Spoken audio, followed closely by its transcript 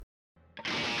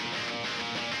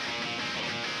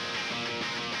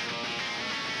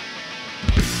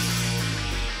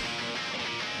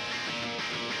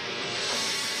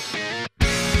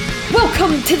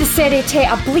Welcome to the Censored,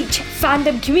 a Bleach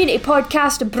fandom community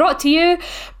podcast brought to you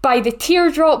by the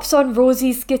teardrops on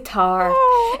Rosie's guitar.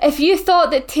 If you thought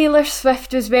that Taylor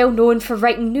Swift was well known for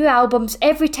writing new albums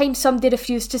every time somebody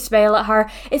refused to smile at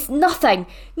her, it's nothing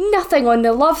on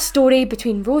the love story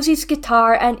between Rosie's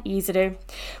guitar and Izuru.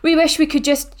 We wish we could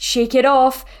just shake it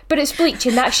off, but it's Bleach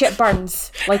and that shit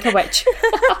burns like a witch.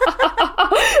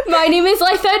 My name is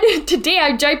Lethan. Today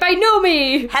I'm joined by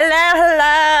Nomi.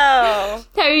 Hello.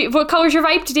 What colour's your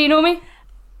vibe today, Nomi?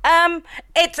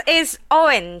 It is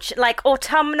orange, like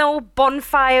autumnal,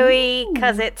 bonfire-y,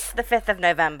 because it's the 5th of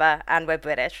November and we're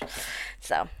British,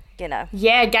 so, you know.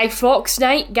 Yeah, Guy Fawkes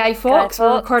night, Guy Fawkes.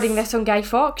 We're recording this on Guy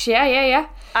Fawkes, yeah.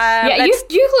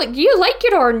 You like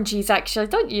your oranges, actually,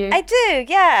 don't you? I do,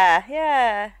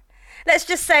 yeah. Let's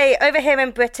just say, over here in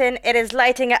Britain, it is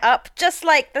lighting it up, just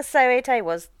like the Sorete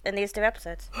was in these 2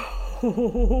 episodes.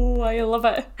 Oh, I love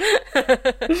it.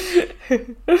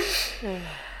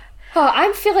 Oh,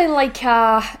 I'm feeling like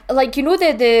you know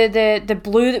the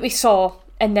blue that we saw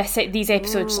in these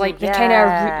episodes, the kind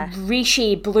of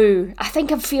reishi blue. I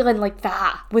think I'm feeling like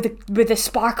that with the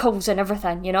sparkles and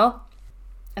everything. You know,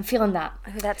 I'm feeling that.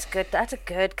 Oh, that's good. That's a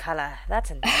good colour.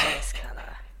 That's a nice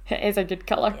colour. It is a good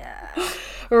colour. Yeah.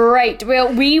 Right,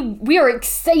 well, we are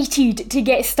excited to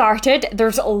get started.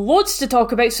 There's loads to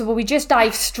talk about, so will we just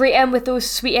dive straight in with those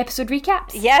sweet episode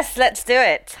recaps? Yes, let's do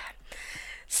it.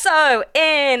 So,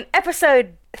 in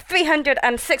episode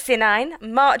 369,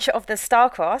 March of the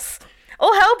Starcross,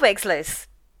 all hell breaks loose,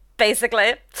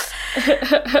 basically.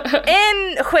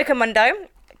 In Huecamundo,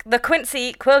 the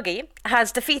Quincy Quilgi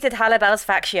has defeated Halibel's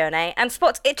Factione and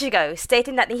spots Ichigo,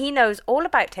 stating that he knows all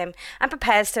about him and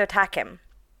prepares to attack him.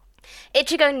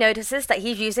 Ichigo notices that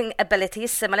he's using abilities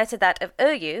similar to that of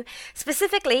Uryu,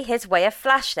 specifically his way of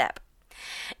flash step.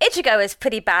 Ichigo is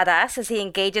pretty badass as he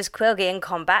engages Quilgi in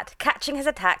combat, catching his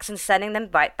attacks and sending them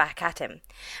right back at him.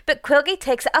 But Quilgi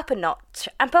takes it up a notch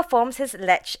and performs his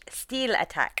Lech Steel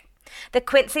attack, the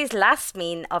Quincy's last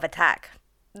mean of attack.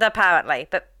 Apparently,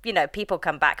 but, you know, people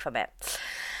come back from it.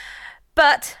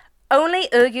 But only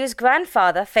Uryu's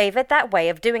grandfather favoured that way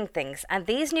of doing things, and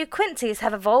these new Quincy's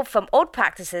have evolved from old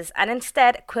practices, and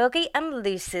instead Quilgi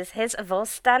unlooses his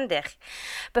Volstandig.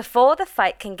 Before the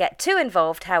fight can get too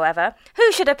involved, however,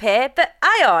 who should appear but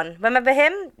Ion? Remember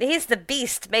him? He's the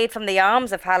beast made from the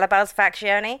arms of Halibel's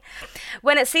Factione.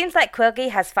 When it seems like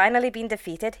Quilgi has finally been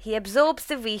defeated, he absorbs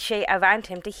the Rishi around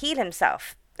him to heal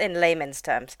himself, in layman's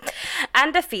terms,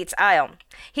 and defeats Ion.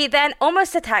 He then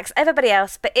almost attacks everybody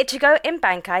else, but Ichigo in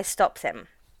Bankai stops him.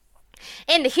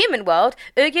 In the human world,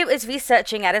 Uryu is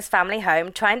researching at his family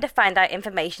home, trying to find out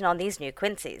information on these new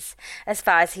Quincy's. As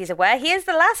far as he's aware, he is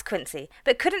the last Quincy,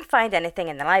 but couldn't find anything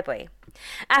in the library.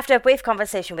 After a brief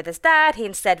conversation with his dad, he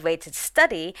instead raids his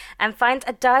study and finds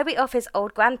a diary of his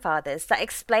old grandfather's that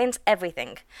explains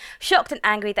everything. Shocked and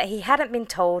angry that he hadn't been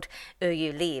told,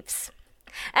 Uryu leaves.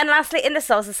 And lastly, in the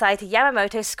Soul Society,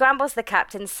 Yamamoto scrambles the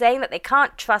captains, saying that they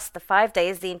can't trust the 5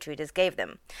 days the intruders gave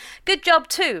them. Good job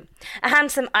too. A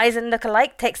handsome Aizen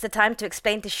lookalike takes the time to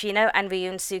explain to Shino and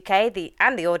Ryun Suke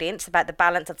and the audience about the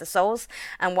balance of the souls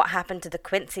and what happened to the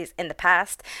Quincy's in the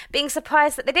past, being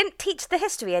surprised that they didn't teach the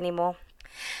history anymore.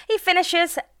 He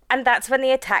finishes, and that's when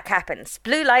the attack happens.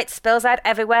 Blue light spills out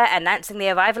everywhere, announcing the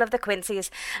arrival of the Quincy's,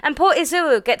 and poor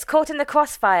Izuru gets caught in the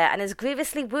crossfire and is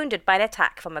grievously wounded by an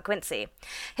attack from a Quincy.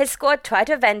 His squad try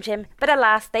to avenge him, but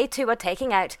alas, they too are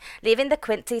taken out, leaving the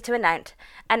Quincy to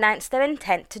announce their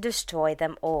intent to destroy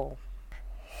them all.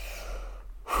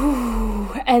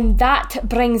 And that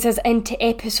brings us into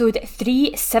episode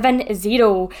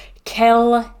 370,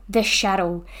 Kill the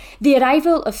Sharo. The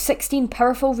arrival of 16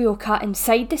 powerful Ryoka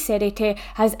inside the Serete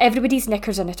has everybody's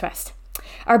knickers in a twist.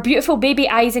 Our beautiful baby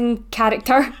Aizen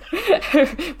character,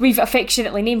 we've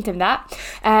affectionately named him that,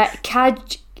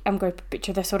 I'm going to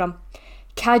butcher this, hold on.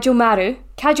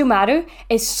 Kajomaru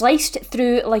is sliced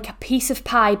through like a piece of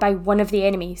pie by one of the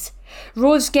enemies.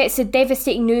 Rose gets the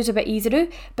devastating news about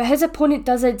Izuru, but his opponent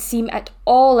doesn't seem at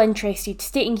all interested,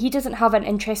 stating he doesn't have an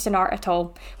interest in art at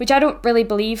all, which I don't really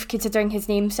believe considering his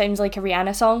name sounds like a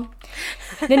Rihanna song.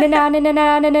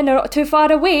 Not too far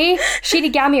away,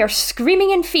 Shinigami are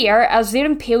screaming in fear as they're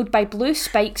impaled by blue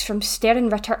spikes from Stern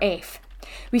Ritter F.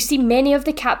 We see many of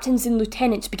the captains and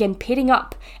lieutenants begin pairing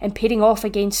up and pairing off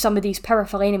against some of these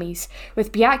powerful enemies,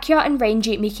 with Byakuya and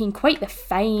Renji making quite the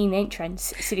fine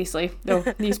entrance. Seriously, no,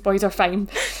 these boys are fine.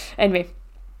 Anyway,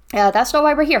 That's not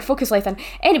why we're here. Focus, Lathan.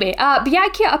 Anyway,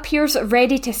 Byakuya appears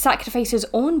ready to sacrifice his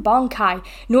own Bankai,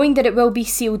 knowing that it will be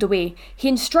sealed away. He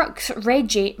instructs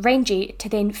Renji to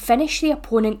then finish the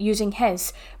opponent using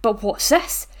his. But what's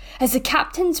this? As the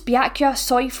captains Byakuya,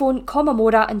 Soifon,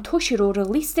 Komamura and Toshiro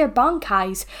release their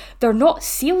Bankais, they're not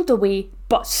sealed away,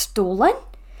 but stolen?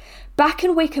 Back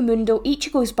in Wakamundo,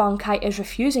 Ichigo's Bankai is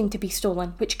refusing to be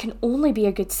stolen, which can only be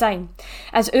a good sign,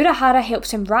 as Urahara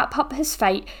helps him wrap up his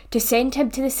fight to send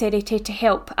him to the Serite to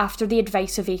help after the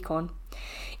advice of Akon.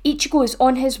 Ichigo is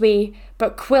on his way,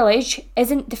 but Quillage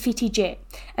isn't defeated yet,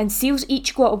 and seals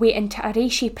Ichigo away into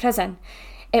Areishi prison.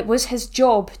 It was his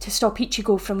job to stop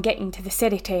Ichigo from getting to the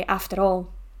Serite after all.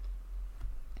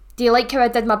 Do you like how I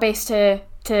did my best to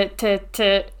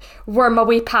worm my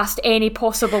way past any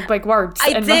possible big words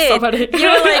in my summary? You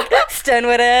were like, stone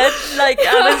with it. Like,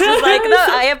 I was just like,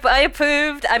 no, I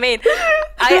approved. I mean,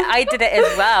 I did it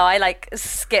as well. I like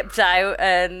skipped out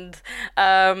and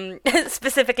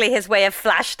specifically his way of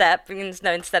flash step,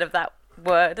 instead of that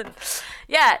word. And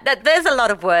yeah, there's a lot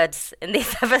of words in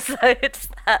these episodes.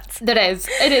 There is.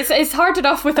 It's hard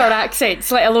enough with our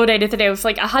accents, let alone anything else.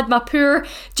 Like, I had my poor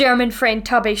German friend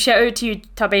Tubby, shout out to you,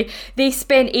 Tubby. They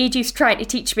spent ages trying to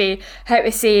teach me how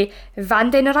to say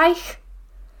Vandenreich.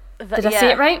 Did I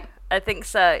say it right? I think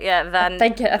so, yeah. I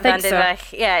think so.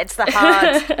 Yeah, it's the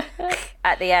hard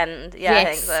at the end. Yeah, yes.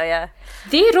 I think so, yeah.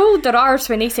 They rolled their R's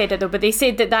when they said it, though, but they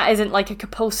said that isn't like a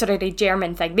compulsory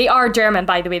German thing. They are German,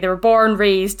 by the way. They were born,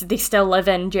 raised, they still live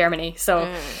in Germany.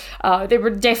 So they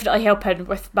were definitely helping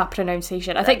with my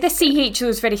pronunciation. I think the CH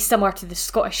was very similar to the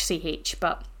Scottish CH,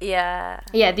 but... Yeah,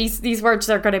 these words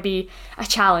are going to be a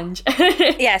challenge.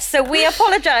 Yes, so we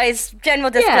apologise, general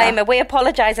disclaimer, we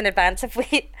apologise in advance if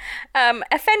we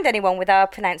offend anyone with our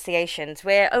pronunciations.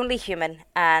 We're only human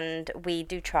and we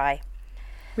do try.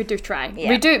 We do try. Yeah.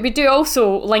 We do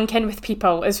also link in with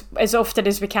people as often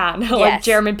as we can, like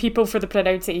German people for the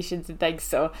pronunciations and things.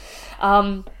 So,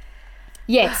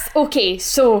 yes. Okay,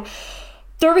 so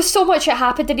there was so much that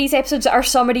happened in these episodes. Our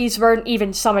summaries weren't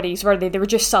even summaries, were they? They were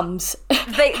just sums.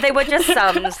 They were just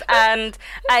sums. And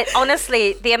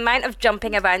honestly, the amount of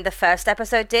jumping around the first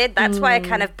episode that's why I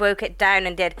kind of broke it down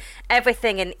and did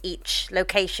everything in each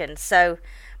location. So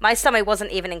my summary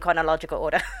wasn't even in chronological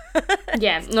order.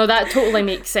 Yeah, no, that totally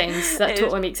makes sense.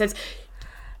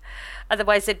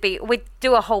 Otherwise, we'd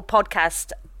do a whole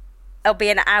podcast. It'll be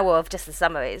an hour of just the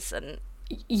summaries, and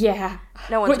yeah,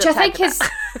 no one's which I think is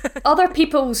other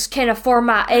people's kind of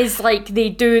format is like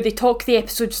they talk the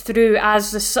episodes through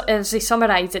as they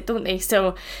summarise it, don't they?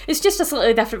 So it's just a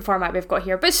slightly different format we've got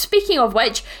here. But speaking of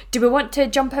which, do we want to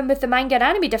jump in with the manga and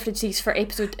anime differences for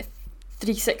episode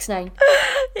 369?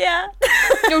 Yeah.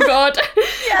 Oh god.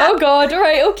 Yeah. Oh god. All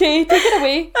right. Okay. Take it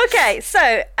away. Okay.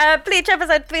 So, Bleach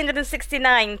episode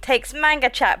 369 takes manga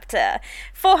chapter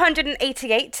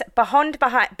 488,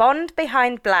 Bond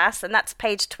Behind Blast, and that's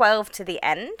page 12 to the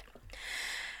end.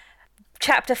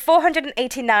 Chapter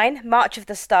 489, March of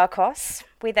the Star-Cross.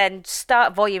 We then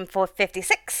start volume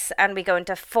 456, and we go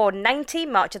into 490,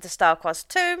 March of the Star-Cross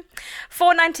 2.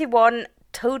 491,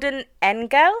 Toden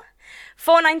Engel.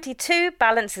 492,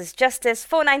 Balance is Justice.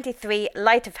 493,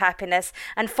 Light of Happiness.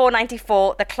 And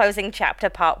 494, the closing chapter,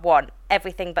 part 1.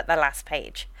 Everything but the last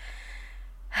page.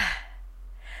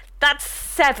 That's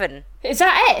 7. Is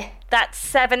that it? That's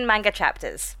 7 manga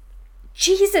chapters.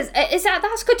 Jesus,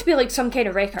 that's got to be like some kind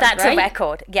of record, That's right? a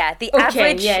record, yeah. The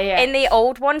average, in the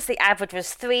old ones, the average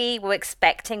was 3. We're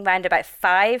expecting round about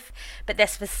 5, but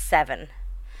this was 7.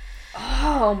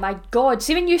 Oh my god.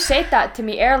 See, when you said that to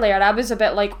me earlier, I was a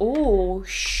bit like, oh,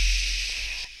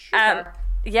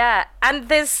 yeah, and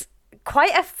there's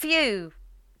quite a few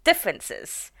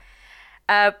differences.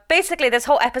 Basically, this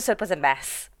whole episode was a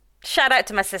mess. Shout out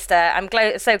to my sister. I'm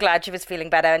so glad she was feeling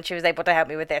better and she was able to help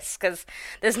me with this, because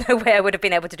there's no way I would have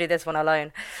been able to do this one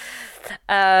alone.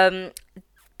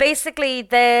 Basically,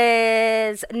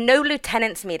 there's no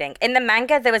lieutenants meeting. In the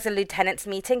manga, there was a lieutenants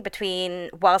meeting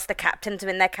whilst the captains were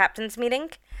in their captains meeting.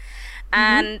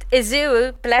 And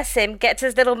Izuru, bless him, gets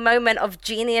his little moment of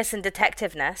genius and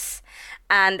detectiveness.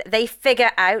 And they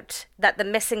figure out that the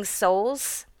missing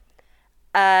souls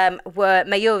were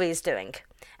Mayuri's doing.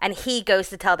 And he goes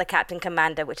to tell the captain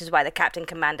commander, which is why the captain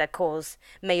commander calls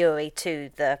Mayuri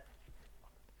to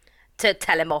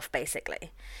tell him off,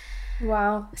 basically.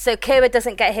 Wow. So Kira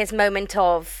doesn't get his moment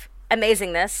of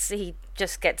amazingness. He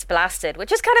just gets blasted,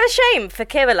 which is kind of a shame for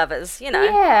Kira lovers, you know.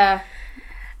 Yeah.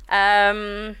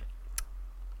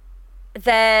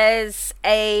 There's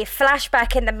a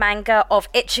flashback in the manga of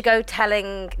Urahara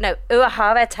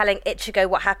telling Ichigo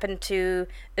what happened to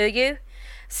Uryu.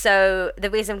 So the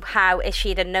reason how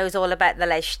Ishida knows all about the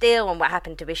Les Steel and what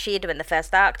happened to Ishida in the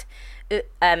first act,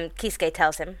 Kisuke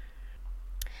tells him.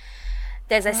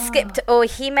 There's a skipped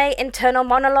Orihime internal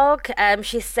monologue.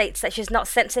 She states that she's not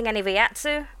sensing any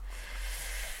Ryatsu.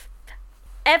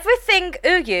 Everything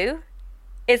Uyu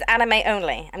is anime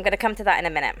only. I'm going to come to that in a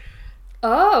minute.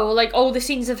 Oh, like all the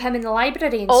scenes of him in the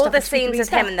library and all stuff. All the scenes of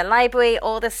him in the library,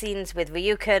 all the scenes with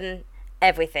Ryuken,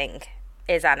 everything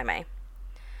is anime.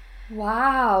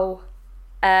 Wow.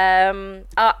 Our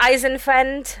Aizen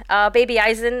friend, our baby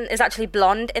Aizen, is actually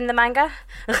blonde in the manga.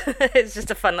 It's just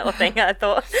a fun little thing, I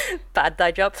thought. Bad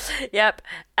dye job. Yep.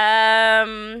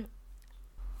 And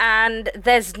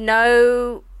there's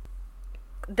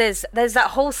that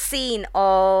whole scene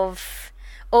of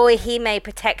Orihime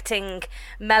protecting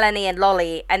Melanie and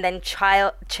Lolly, and then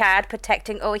Chad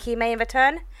protecting Orihime in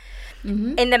return.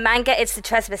 Mm-hmm. In the manga, it's the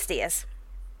Tresvestiers.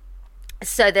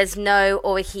 So there's no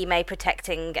Orihime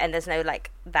protecting, and there's no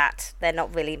like that. They're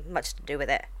not really much to do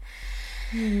with it.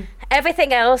 Mm.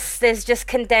 Everything else, there's just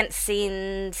condensed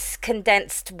scenes,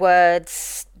 condensed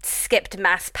words, skipped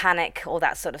mass panic, all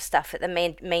that sort of stuff.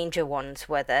 The major ones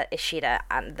were the Ishida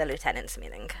and the lieutenant's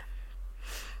meaning.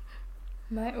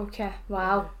 Right, okay.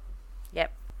 Wow.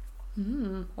 Yep.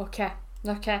 Okay.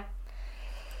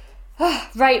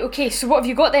 Right, okay, so what have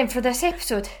you got then for this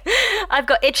episode? I've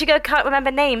got Ichigo can't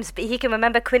remember names, but he can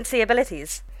remember Quincy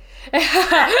abilities.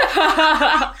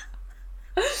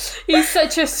 He's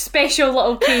such a special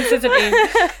little case, isn't he?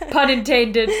 Pun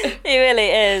intended. He really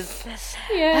is.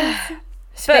 Yeah.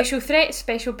 Special threat,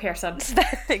 special person.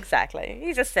 Exactly.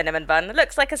 He's a cinnamon bun.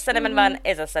 Looks like a cinnamon bun,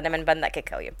 is a cinnamon bun that could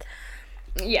kill you.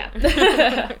 Yeah.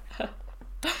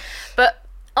 But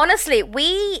honestly,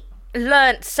 we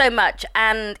learnt so much,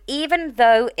 and even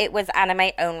though it was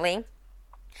anime only,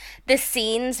 the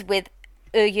scenes with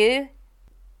Uyu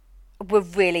were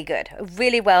really good,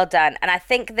 really well done. And I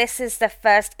think this is the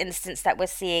first instance that we're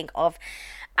seeing of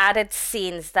added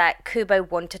scenes that Kubo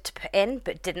wanted to put in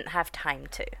but didn't have time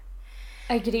to.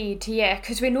 Agreed, yeah,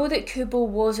 because we know that Kubo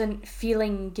wasn't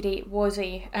feeling great, was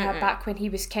he, back when he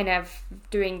was kind of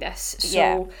doing this. So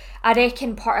yeah. I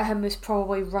reckon part of him was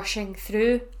probably rushing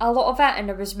through a lot of it, and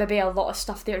there was maybe a lot of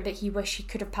stuff there that he wished he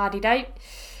could have padded out.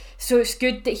 So it's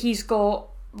good that he's got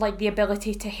like the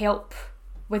ability to help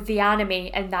with the anime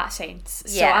in that sense.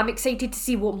 So yeah. I'm excited to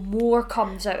see what more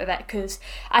comes out of it, because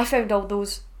I found all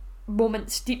those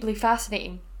moments deeply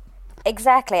fascinating.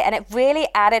 Exactly, and it really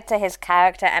added to his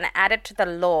character and it added to the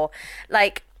lore.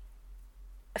 Like,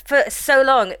 for so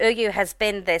long, Uyu has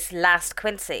been this last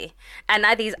Quincy, and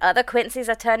now these other Quincy's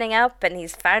are turning up, and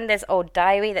he's found this old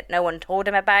diary that no one told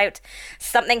him about.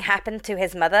 Something happened to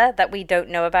his mother that we don't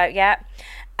know about yet.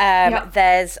 Yep.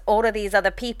 There's all of these other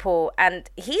people, and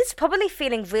he's probably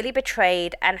feeling really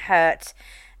betrayed and hurt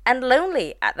and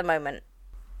lonely at the moment.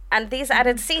 And these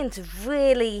added scenes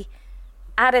really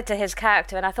added to his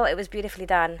character, and I thought it was beautifully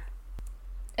done.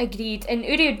 Agreed. And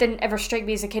Uryu didn't ever strike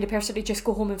me as the kind of person to just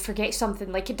go home and forget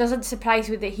something. Like, it doesn't surprise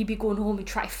me that he'd be going home and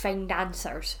try to find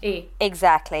answers, eh?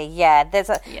 Exactly, yeah.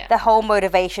 The whole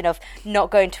motivation of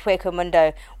not going to Hueco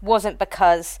Mundo wasn't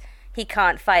because he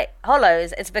can't fight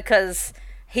hollows, it's because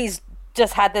he's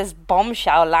just had this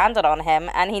bombshell landed on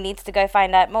him and he needs to go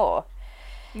find out more.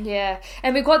 Yeah,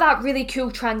 and we got that really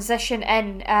cool transition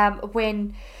in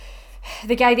when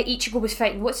the guy that Ichigo was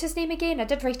fighting, what's his name again? I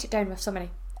did write it down with somebody.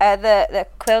 The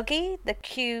Quilgi, the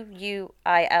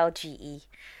Quilge.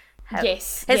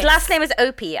 Yes. His last name is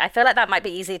OP. I feel like that might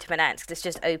be easy to pronounce because it's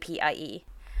just OPIE.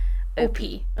 OP.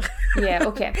 Yeah,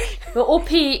 okay. Well, OP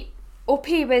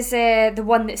was the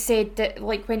one that said that,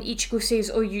 like, when Ichigo says,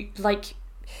 oh, you, like,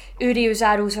 Uryu's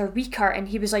arrows are weaker, and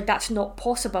he was like, that's not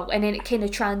possible, and then it kind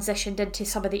of transitioned into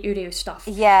some of the Uryu stuff.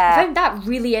 Yeah. I found that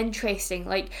really interesting.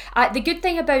 Like, the good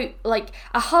thing about, like,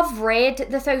 I have read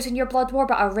The 1,000 Year Blood War,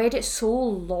 but I read it so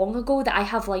long ago that I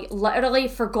have, like, literally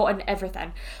forgotten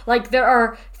everything. Like, there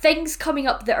are things coming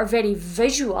up that are very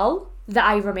visual that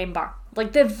I remember.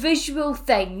 Like, the visual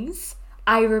things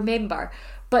I remember,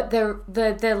 but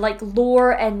the like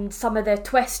lore and some of the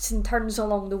twists and turns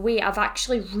along the way I've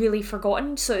actually really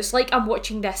forgotten. So it's like I'm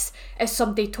watching this as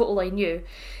somebody totally new.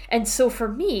 And so for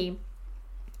me,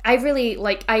 I really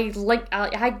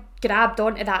I grabbed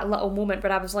onto that little moment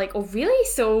where I was like, oh really?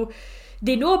 So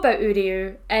they know about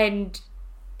Uryu, and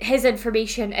his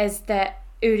information is that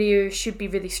Uryu should be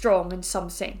really strong in some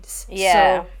sense.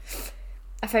 Yeah. So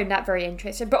I found that very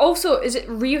interesting. But also, is it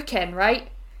Ryuken, right?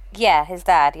 Yeah, his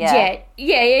dad, yeah.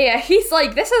 Yeah. He's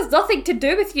like, this has nothing to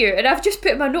do with you. And I've just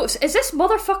put in my notes, is this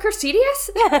motherfucker serious?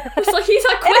 It's like, he's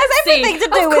a Quincy. It has everything to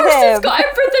do with him. Of course it's got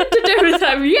everything to do with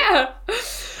him, yeah.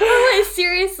 Like,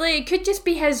 seriously, it could just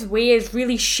be his way, his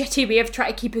really shitty way of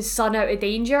trying to keep his son out of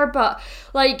danger, but,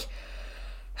 like,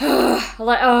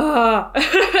 I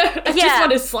just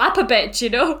want to slap a bitch, you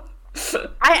know?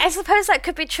 I suppose that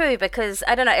could be true, because,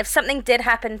 I don't know, if something did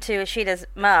happen to Ishida's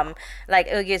mum, like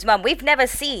Ugyu's mum, we've never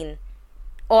seen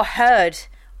or heard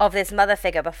of this mother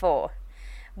figure before,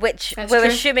 which we're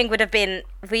assuming would have been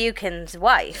Ryukin's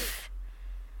wife.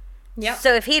 Yeah.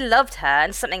 So if he loved her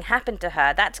and something happened to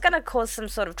her, that's going to cause some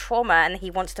sort of trauma, and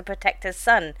he wants to protect his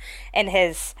son in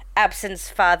his absence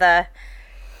father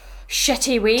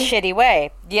shitty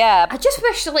way. Yeah. I just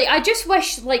wish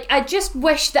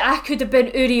that I could have been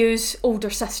Uryu's older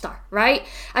sister, right?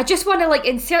 I just want to, like,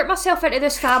 insert myself into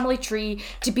this family tree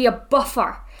to be a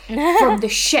buffer from the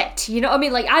shit, you know what I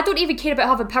mean? Like, I don't even care about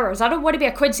having powers. I don't want to be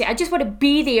a Quincy. I just want to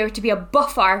be there to be a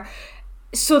buffer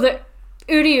so that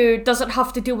Uryu doesn't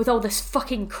have to deal with all this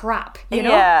fucking crap, you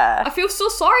know? Yeah. I feel so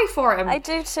sorry for him. I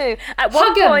do too. At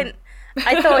one point,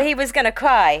 I thought he was going to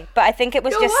cry, but I think it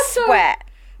was just sweat.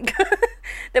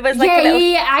 There was like a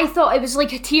little... I thought it was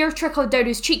like a tear trickled down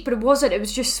his cheek, but it wasn't. It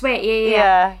was just sweat.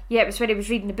 Yeah, it was when he was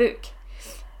reading the book.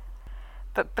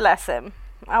 But bless him.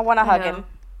 I want to hug him.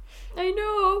 I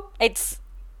know.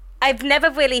 I've never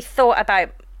really thought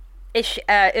about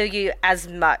Uryu as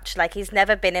much. Like, he's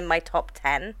never been in my top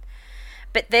 10.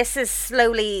 But this is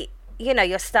slowly, you know,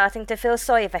 you're starting to feel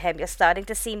sorry for him. You're starting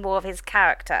to see more of his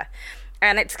character.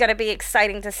 And it's going to be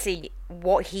exciting to see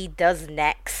what he does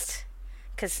next.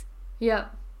 Because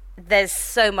there's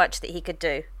so much that he could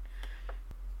do.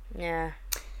 Yeah.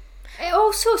 It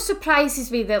also surprises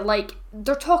me that, like,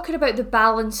 they're talking about the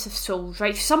balance of souls,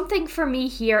 right? Something for me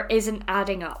here isn't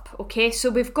adding up, okay?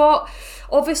 So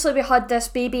obviously we had this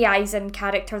Baby Aizen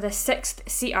character, the 6th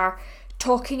seater,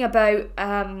 talking about,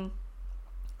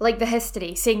 like, the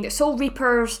history, saying that Soul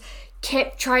Reapers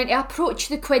kept trying to approach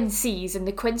the Quincy's, and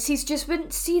the Quincy's just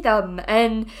wouldn't see them,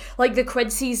 and, like, the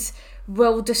Quincy's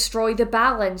will destroy the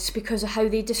balance because of how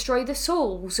they destroy the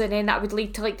souls, and then that would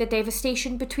lead to, like, the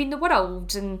devastation between the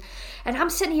worlds, and I'm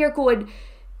sitting here going,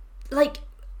 like,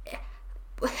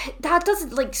 that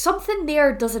doesn't, like, something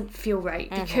there doesn't feel right,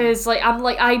 because, like,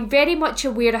 I'm very much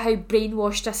aware of how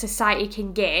brainwashed a society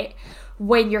can get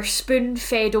when you're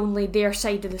spoon-fed only their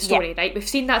side of the story, right? We've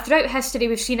seen that throughout history,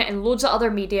 we've seen it in loads of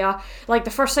other media. Like, the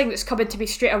first thing that's coming to me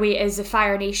straight away is the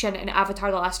Fire Nation and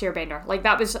Avatar: The Last Airbender. Like,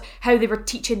 that was how they were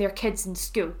teaching their kids in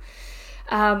school.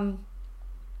 And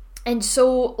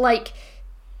so, like,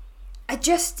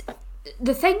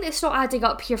 the thing that's not adding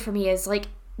up here for me is, like,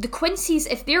 the Quincy's,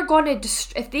 if they're gonna,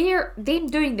 them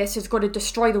doing this is going to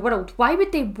destroy the world, why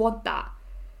would they want that?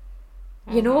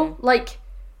 You know? Like,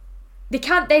 they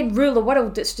can't then rule a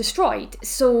world that's destroyed.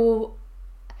 So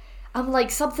I'm like,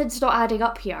 something's not adding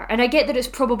up here. And I get that it's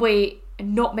probably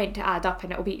not meant to add up and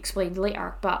it'll be explained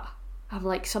later, but I'm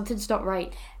like, something's not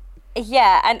right.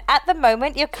 Yeah, and at the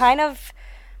moment you're kind of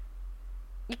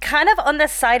on the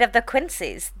side of the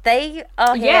Quincy's. They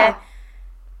are here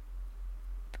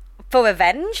for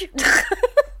revenge.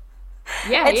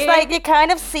 It's like you kind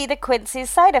of see the Quincy's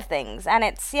side of things, and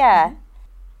it's Yeah,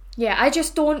 I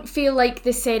just don't feel like the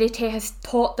Serite has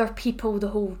taught their people the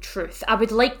whole truth. I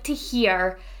would like to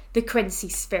hear the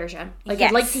Quincy's version. Like,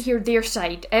 I'd like to hear their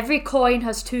side. Every coin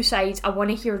has two sides. I want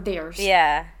to hear theirs.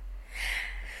 Yeah.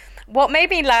 What made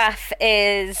me laugh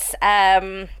is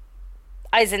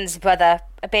Aizen's brother,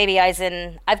 Baby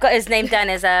Aizen. I've got his name down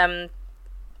as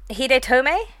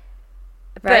Hidetome.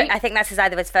 But I think that's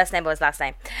either his first name or his last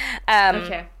name.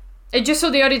 Okay. And just so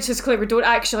the audience is clear, we don't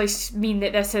actually mean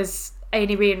that this is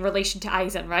anyway in relation to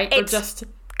Aizen, right? It's just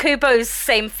Kubo's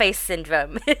same face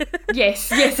syndrome.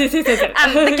 yes, it is.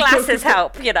 And the glasses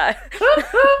help, you know.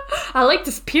 I liked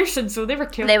his piercings, so they were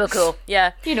cool. They were cool,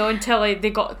 yeah. You know, until they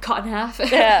got cut in half.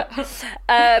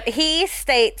 Yeah. He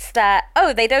states that,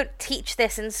 they don't teach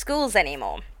this in schools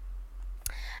anymore.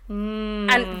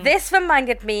 And this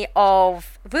reminded me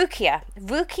of Rukia.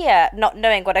 Rukia not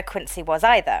knowing what a Quincy was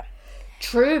either.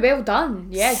 True, well done.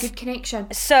 Yeah, good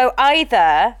connection. So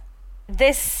either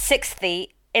this 6th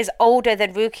is older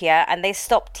than Rukia and they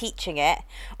stopped teaching it,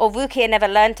 or Rukia never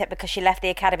learnt it because she left the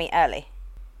academy early.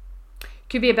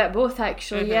 Could be a bit both,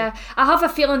 actually, yeah. I have a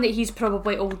feeling that he's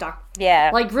probably older.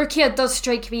 Yeah. Like, Rukia does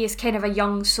strike me as kind of a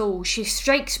young soul. She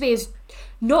strikes me as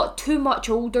not too much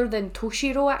older than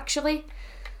Toshiro, actually.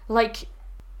 Like,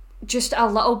 just a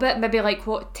little bit, maybe like,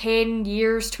 10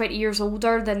 years, 20 years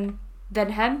older than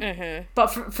him. But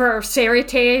for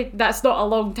Serite, that's not a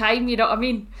long time, you know what I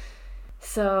mean?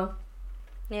 So,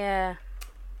 yeah.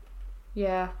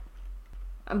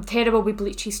 I'm terrible with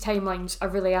Bleach's timelines. I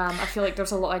really am. I feel like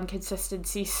there's a lot of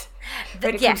inconsistencies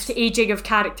when it comes to aging of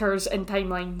characters and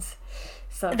timelines.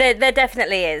 So There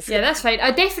definitely is. yeah, that's fine.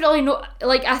 I definitely know.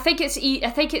 Like, I think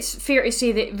it's fair to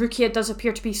say that Rukia does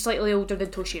appear to be slightly older than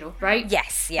Toshiro, right?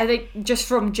 Yes, yeah. I think just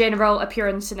from general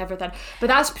appearance and everything. But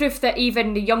that's proof that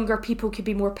even the younger people could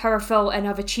be more powerful and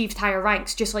have achieved higher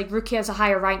ranks, just like Rukia has a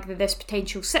higher rank than this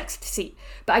potential 6th seat.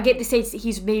 But I get the sense that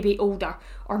he's maybe older,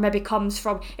 or maybe comes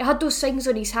from... It had those things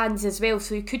on his hands as well,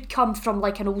 so he could come from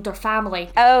like an older family.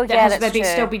 Oh, that yeah, has that's maybe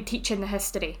true. still been teaching the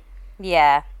history.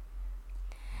 Yeah.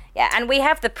 Yeah, and we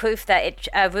have the proof that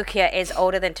Rukia is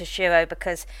older than Toshiro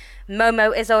because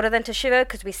Momo is older than Toshiro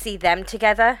because we see them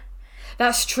together.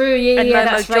 That's true, yeah, And yeah,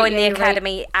 Momo that's right. joined Yeah, the you're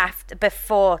academy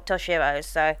before Toshiro,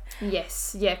 so...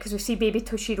 Yes, yeah, because we see baby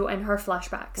Toshiro in her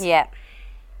flashbacks. Yeah.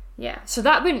 Yeah, so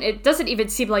that wouldn't... It doesn't even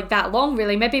seem like that long,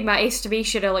 really. Maybe my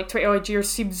estimation of like 20-odd years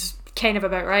seems kind of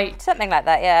about right. Something like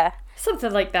that, yeah.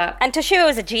 Something like that. And Toshiro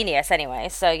is a genius anyway,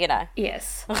 so, you know.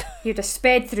 Yes. You'd have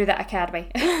sped through that academy.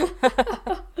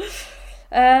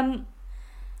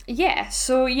 Yeah,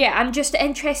 so yeah, I'm just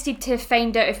interested to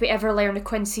find out if we ever learn the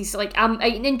Quincy's. Like, I'm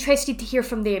interested to hear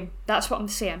from them. That's what I'm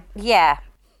saying. Yeah,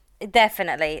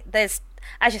 definitely. There's,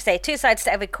 as you say, two sides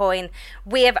to every coin.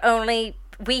 We have been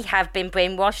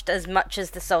brainwashed as much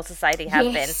as the Soul Society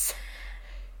have been.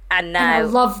 And now... And I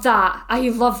love that. I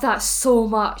love that so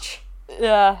much.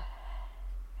 Yeah.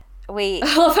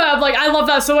 I love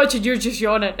that so much, and you're just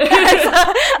yawning.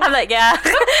 I'm like, yeah.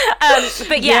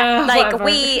 But yeah, like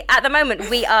whatever. at the moment,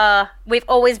 we've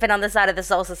always been on the side of the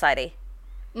Soul Society.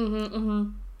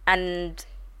 And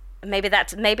maybe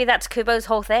that's Kubo's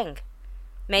whole thing.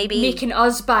 Maybe making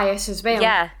us bias as well.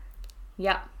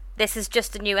 Yeah. This is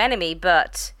just a new enemy,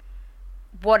 but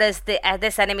what is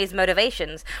this enemy's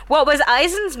motivations? What was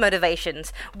Aizen's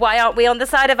motivations? Why aren't we on the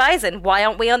side of Aizen? Why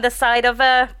aren't we on the side of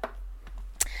the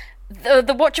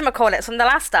whatchamacallits from the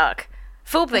last arc?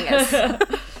 Fullbringers.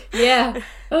 Yeah.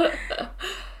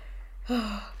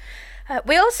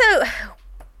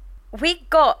 We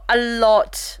got a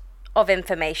lot of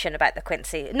information about the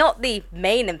Quincy. Not the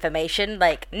main information,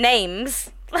 like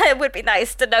names. It would be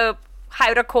nice to know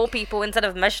how to call people instead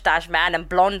of mustache man and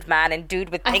blonde man and dude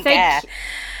with pink hair.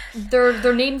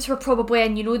 Their names were probably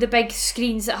in, the big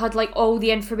screens that had like all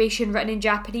the information written in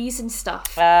Japanese and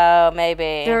stuff. Oh,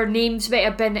 maybe. Their names might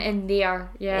have been in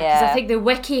there, yeah. Because I think the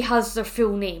wiki has their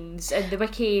full names, and the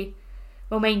wiki,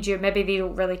 well, mind you, maybe they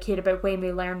don't really care about when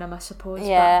we learn them, I suppose.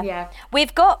 Yeah. But, yeah.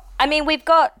 We've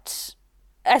got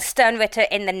a Sternritter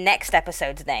in the next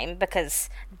episode's name because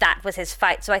that was his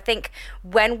fight. So I think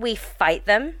when we fight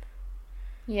them...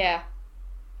 Yeah.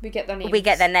 We get their names. We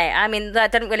get their name. I mean,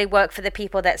 that didn't really work for the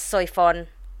people that Soifon,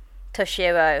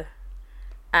 Toshiro,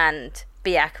 and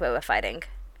Byakuya were fighting.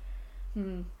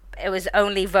 It was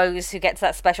only Rose who gets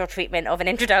that special treatment of an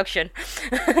introduction.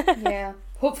 Yeah.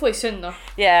 Hopefully soon, though.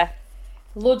 Yeah.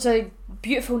 Loads of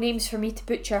beautiful names for me to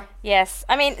butcher. Yes.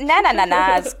 I mean,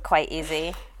 na is quite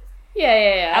easy.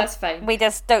 Yeah, that's fine. We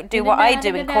just don't do what I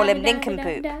do and call him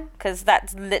Nincompoop, because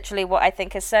that's literally what I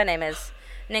think his surname is.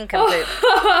 Nincompoop.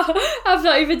 I've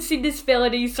not even seen the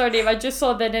spelling of his surname. I just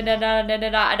saw the na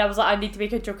and I was like, I need to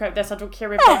make a joke out of this. I don't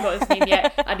care if I've got his name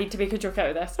yet. I need to make a joke out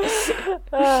of this.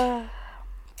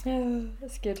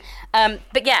 That's good.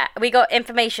 But yeah, we got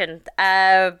information.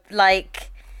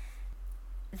 Like,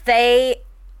 they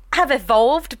have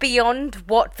evolved beyond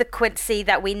what the Quincy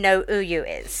that we know Uyu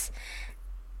is.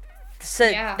 So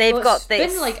they've got this.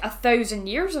 It's been like 1,000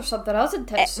 years or something,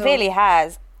 hasn't it? It really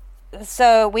has.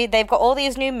 So they've got all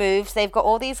these new moves. They've got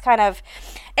all these kind of...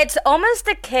 It's almost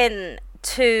akin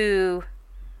to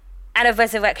a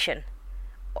resurrection.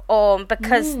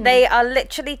 Because they are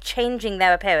literally changing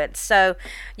their appearance. So,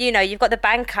 you've got the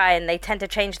Bankai and they tend to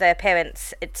change their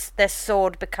appearance. Their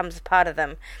sword becomes a part of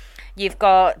them. You've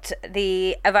got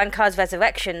the Arankar's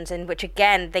resurrections, in which,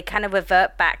 again, they kind of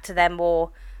revert back to their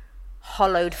more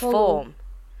hollowed form.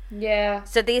 Yeah.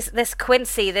 So this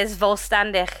Quincy, this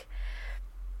Volstandig,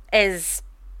 is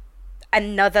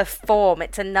another form.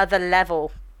 It's another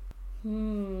level.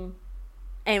 And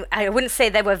I wouldn't say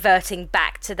they're reverting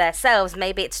back to themselves.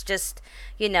 Maybe it's just,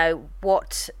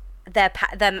 what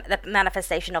the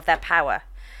manifestation of their power.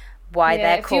 Why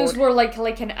they're called. It feels more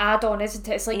like an add-on, isn't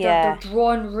it? It's like they're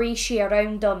drawing reishi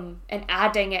around them and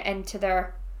adding it into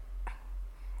their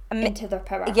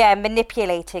power. Yeah,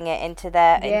 manipulating it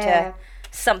into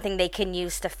something they can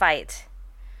use to fight.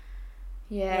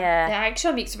 Yeah. It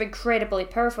actually makes them incredibly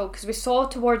powerful, because we saw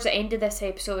towards the end of this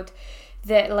episode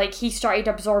that like he started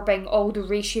absorbing all the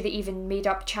reishi that even made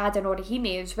up Chad and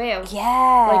Orihime as well.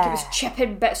 Yeah. Like, it was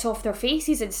chipping bits off their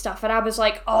faces and stuff, and I was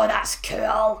like, oh, that's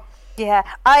cool. Yeah.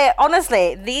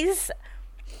 Honestly, these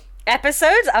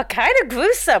episodes are kind of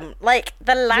gruesome. Like,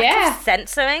 the lack of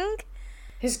censoring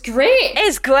It's great.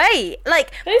 It's great.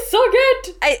 Like, It's so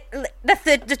good.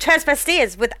 The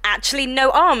Transvestites with actually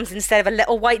no arms instead of a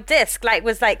little white disc. Like,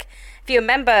 was like, if you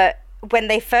remember when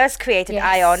they first created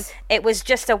Ion, it was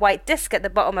just a white disc at the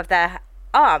bottom of their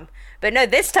arm. But no,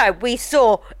 this time we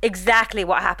saw exactly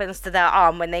what happens to their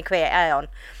arm when they create Ion.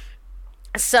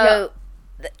 So,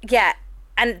 yeah.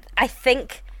 And I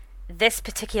think this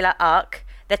particular arc,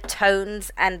 the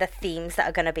tones and the themes that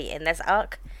are going to be in this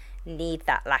arc, need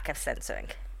that lack of censoring.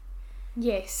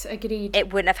 Yes, agreed.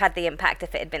 It wouldn't have had the impact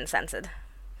if it had been censored.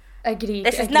 Agreed.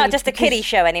 This is not just a kiddie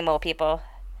show anymore, people.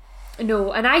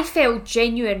 No, and I felt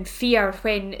genuine fear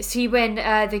when the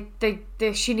Shinigami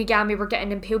were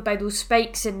getting impaled by those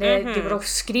spikes and they were all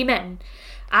screaming.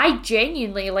 I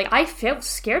genuinely, like, I felt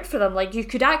scared for them. Like, you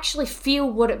could actually feel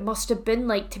what it must have been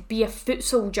like to be a foot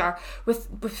soldier with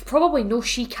probably no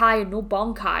Shikai and no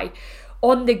Bankai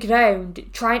on the ground,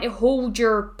 trying to hold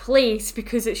your place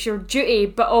because it's your duty,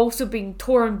 but also being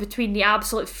torn between the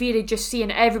absolute fear of just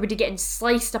seeing everybody getting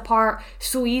sliced apart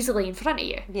so easily in front of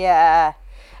you. Yeah.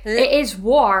 It is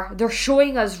war. They're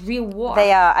showing us real war.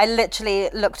 They are. I literally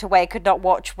looked away, could not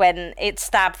watch when it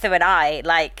stabbed through an eye.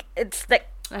 Like, it's like,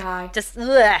 just,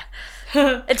 ugh.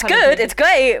 It's good, it's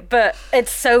great, but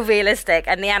it's so realistic,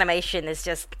 and the animation is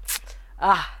just,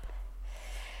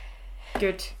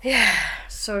 good. Yeah.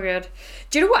 So good.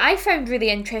 Do you know what I found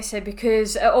really interesting?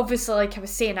 Because obviously, like I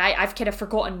was saying, I've kind of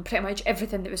forgotten pretty much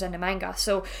everything that was in the manga.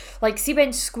 So, like, see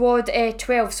when Squad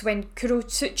 12, so when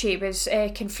Kurotsuchi was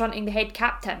confronting the head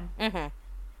captain,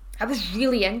 I was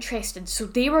really interested. So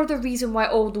they were the reason why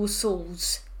all those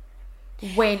souls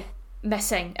went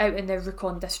missing out in the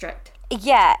Rukon district.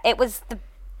 Yeah, it was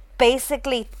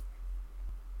basically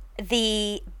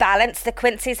the balance. The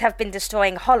Quincy's have been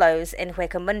destroying hollows in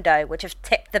Huecamundo, which have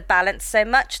tipped the balance so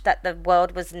much that the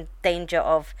world was in danger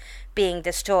of being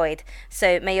destroyed.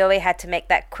 So Mayuri had to make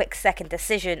that quick second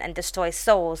decision and destroy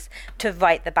souls to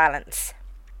right the balance.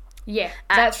 Yeah,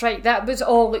 that's right. That was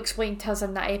all explained to us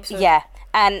in that episode. Yeah,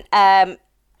 and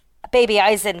Baby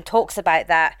Aizen talks about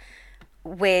that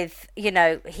with, you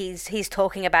know, he's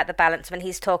talking about the balance when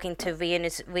he's talking to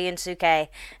Ryunosuke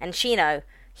and Shino.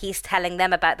 He's telling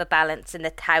them about the balance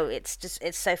and how it's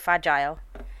so fragile.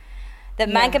 The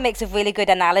manga makes a really good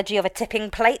analogy of a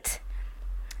tipping plate.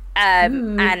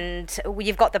 And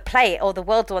you've got the plate, or the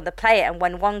world's on the plate, and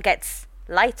when one gets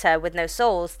lighter with no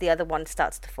souls, the other one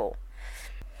starts to fall.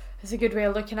 It's a good way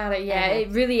of looking at it, yeah.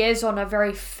 It really is on a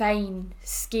very fine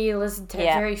scale, isn't it?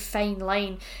 Yeah. A very fine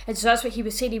line. And so that's what he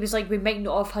was saying. He was like, we might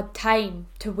not have had time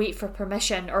to wait for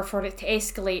permission or for it to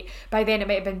escalate. By then it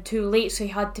might have been too late, so he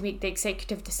had to make the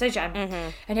executive decision.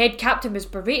 And head captain was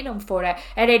berating him for it.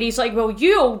 And then he's like, well,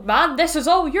 you old man, this is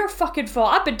all your fucking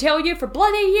fault. I've been telling you for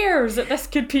bloody years that this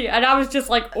could be... And I was just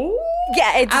like, oh...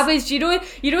 Yeah, I was, you know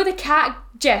the cat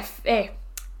gif... the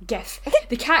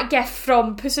cat gif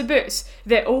from Puss in Boots.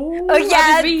 That yeah,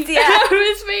 was me. Yeah. That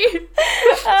was me.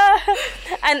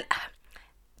 And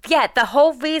yeah, the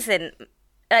whole reason,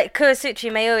 like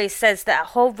Kurosuchi Mayuri says, that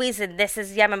whole reason this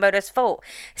is Yamamoto's fault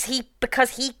is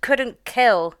because he couldn't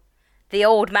kill the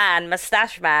old man,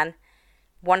 Mustache Man,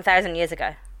 1,000 years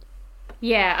ago.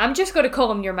 Yeah, I'm just going to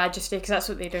call him Your Majesty because that's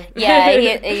what they do. Yeah,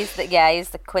 he's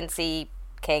the Quincy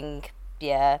King.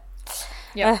 Yeah.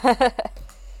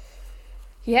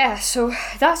 Yeah, so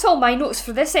that's all my notes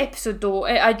for this episode, though.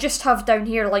 I just have down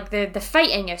here, like, the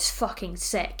fighting is fucking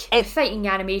sick. The fighting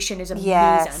animation is amazing.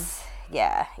 Yes.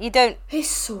 Yeah. It's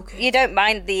so good. You don't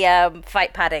mind the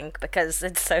fight padding because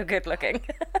it's so good looking.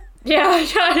 Yeah.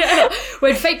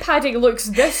 When fight padding looks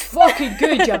this fucking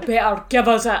good, you better give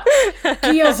us it.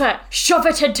 Give us it. Shove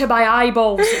it into my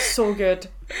eyeballs. It's so good.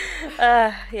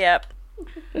 Yep.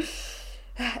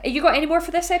 You got any more for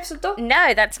this episode, though?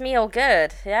 No, that's me all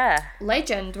good. Yeah.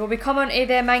 Legend. Will we come on to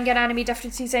the manga and anime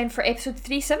differences then for episode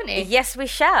 370? Yes, we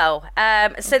shall.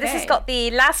 So this has got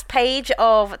the last page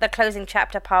of the closing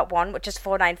chapter, part 1, which is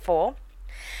 494.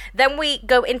 Then we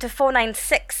go into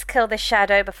 496, Kill the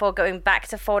Shadow, before going back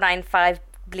to 495,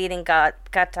 Bleeding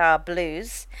Guitar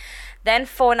Blues. Then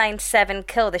 497,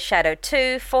 Kill the Shadow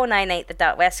 2, 498, The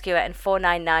Dark Rescuer, and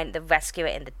 499, The Rescuer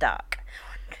in the Dark.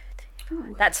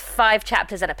 That's 5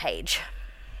 chapters and a page.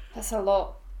 That's a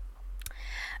lot.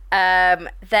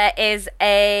 There is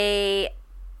a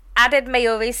added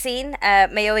Mayuri scene.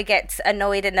 Mayuri gets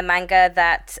annoyed in the manga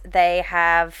that they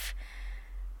have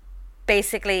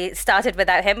basically started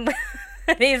without him.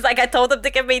 And he's like, I told them to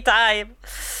give me time.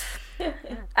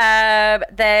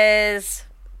 There's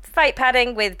fight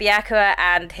padding with Byakuya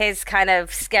and his kind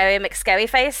of scary McScary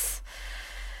face.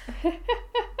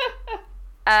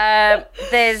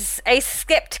 There's a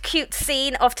skipped cute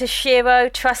scene of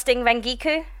Toshiro trusting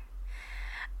Rengiku.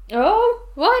 Oh,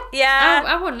 what? Yeah.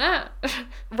 I want that.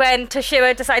 When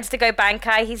Toshiro decides to go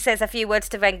Bankai, he says a few words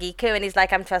to Rengiku and he's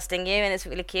like, I'm trusting you, and it's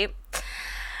really cute.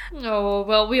 Oh,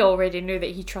 well, we already knew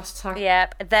that he trusts her.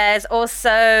 Yep. There's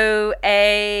also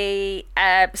a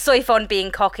Soifon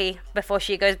being cocky before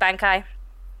she goes Bankai.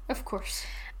 Of course.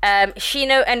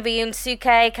 Shino and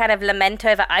Ryunsuke kind of lament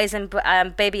over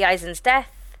baby Aizen's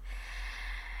death.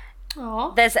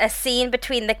 Aww. There's a scene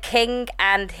between the king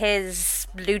and his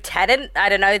lieutenant. I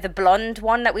don't know, the blonde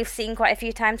one that we've seen quite a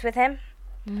few times with him.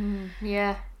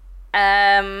 Yeah.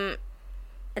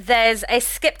 There's a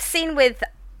skipped scene with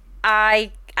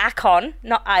Akon,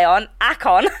 not Ion,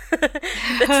 Akon,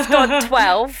 that's got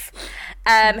 12,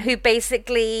 who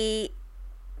basically,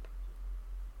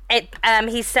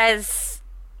 he says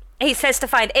to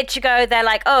find Ichigo. They're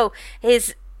like, oh,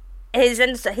 he's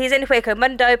in Hueco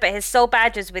Mundo, but his soul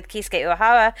badge is with Kisuke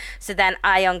Uehara. So then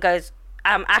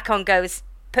Akon goes,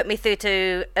 put me through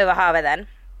to Uehara then.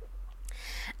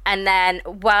 And then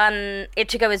when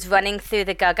Ichigo is running through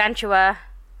the Gargantua,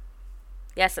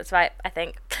 yes, that's right, I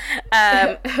think,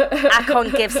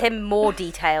 Akon gives him more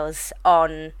details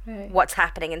on what's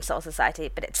happening in Soul Society,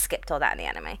 but it skipped all that in the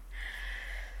anime.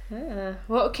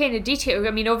 What kind of detail?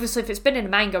 I mean, obviously, if it's been in a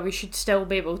manga, we should still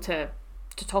be able to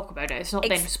talk about it. It's not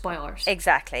then spoilers.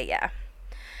 Exactly, yeah.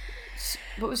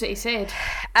 What was it he said?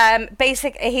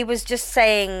 Basically, he was just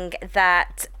saying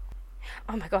that,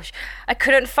 oh my gosh, I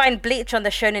couldn't find Bleach on the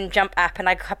Shonen Jump app and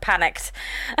I panicked.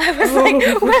 I was like,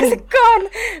 where's it gone?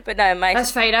 But no,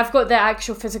 That's fine, I've got the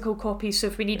actual physical copies, so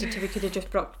if we needed to, we could have just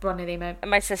brought one of them out.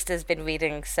 My sister's been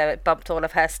reading, so it bumped all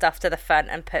of her stuff to the front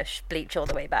and pushed Bleach all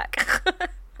the way back.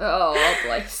 Oh,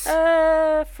 bless.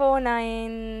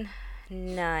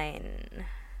 499.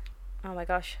 Oh my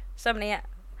gosh, so many.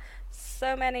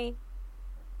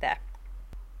 There.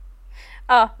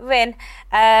 Oh, Rin.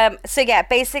 So yeah,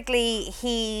 basically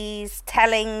he's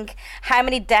telling how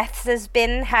many deaths there's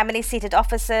been, how many seated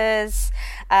officers,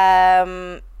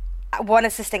 one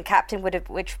assistant captain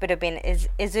which would have been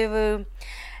Izuru.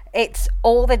 It's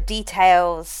all the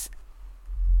details.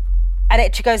 And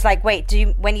Ichigo's like, wait,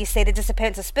 when you say the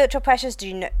disappearance of spiritual pressures, do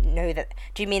you know that?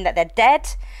 Do you mean that they're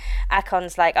dead?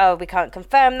 Akon's like, oh, we can't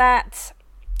confirm that.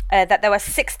 That there were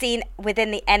 16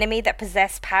 within the enemy that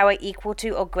possess power equal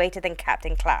to or greater than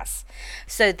captain class.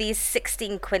 So these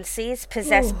 16 Quincy's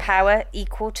possess power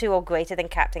equal to or greater than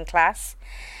captain class.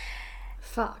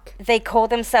 Fuck. They call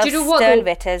themselves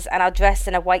Sternritters and are dressed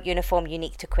in a white uniform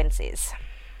unique to Quincy's.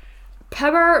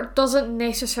 Power doesn't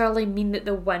necessarily mean that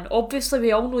they'll win. Obviously,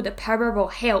 we all know that power will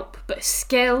help, but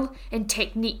skill and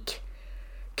technique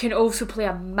can also play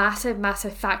a massive,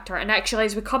 massive factor. And actually,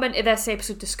 as we come into this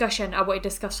episode discussion, I want to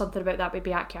discuss something about that with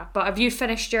Byakuya. But have you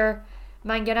finished your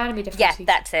manga and anime differences? Yeah,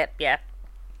 that's it, yeah.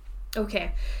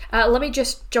 Okay. Let me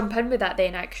just jump in with that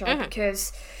then, actually,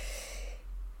 because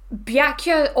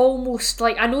Byakuya almost,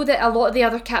 like, I know that a lot of the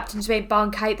other captains went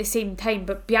Bankai at the same time,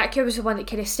 but Byakuya was the one that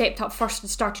kind of stepped up first and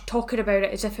started talking about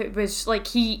it as if it was like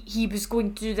he was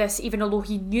going to do this even though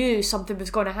he knew something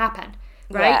was going to happen,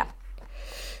 right? Yeah.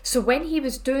 So when he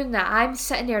was doing that, I'm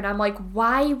sitting there and I'm like,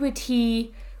 why would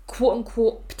he, quote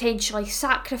unquote, potentially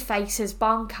sacrifice his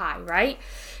Bankai, right?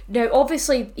 Now,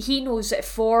 obviously, he knows that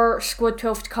for Squad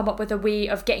 12 to come up with a way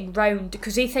of getting round,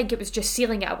 because they think it was just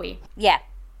sealing it away. Yeah.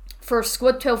 For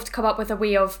Squad 12 to come up with a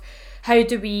way of how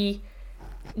do we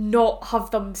not have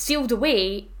them sealed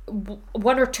away,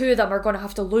 one or two of them are going to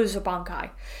have to lose a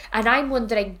Bankai. And I'm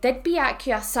wondering, did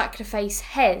Byakuya sacrifice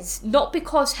his? Not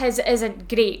because his isn't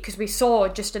great, because we saw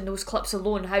just in those clips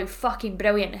alone how fucking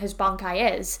brilliant his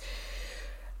Bankai is,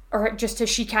 or just his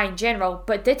Shikai in general,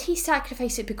 but did he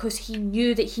sacrifice it because he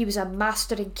knew that he was a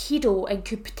master in Kido and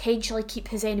could potentially keep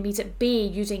his enemies at bay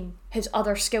using his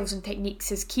other skills and techniques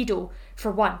as Kido,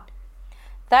 for one?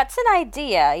 That's an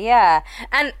idea, yeah.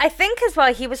 And I think as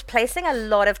well he was placing a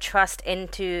lot of trust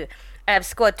into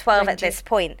Squad 12 at this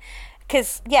point.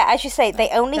 Because, yeah, as you say, they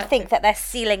only think that they're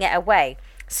sealing it away.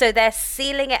 So they're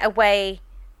sealing it away.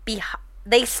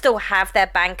 They still have their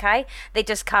Bankai. They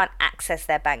just can't access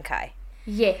their Bankai.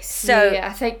 Yes, so, yeah,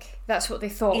 I think that's what they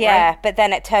thought, yeah, right? But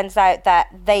then it turns out that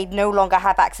they no longer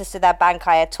have access to their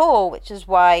Bankai at all, which is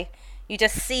why you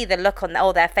just see the look on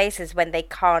all their faces when they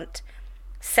can't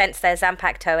sense their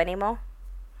Zanpakuto anymore.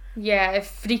 Yeah, it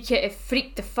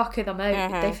freaked the fuck out of them out.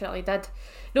 It definitely did.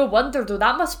 No wonder though,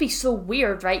 that must be so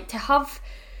weird, right? To have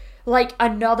like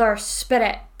another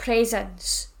spirit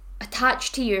presence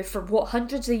attached to you for what,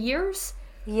 hundreds of years?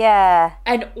 Yeah.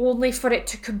 And only for it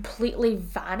to completely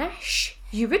vanish?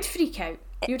 You would freak out.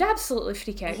 You'd absolutely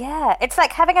freak out. Yeah, it's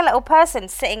like having a little person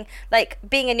sitting, like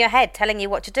being in your head telling you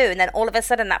what to do, and then all of a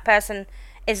sudden that person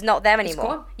is not there anymore.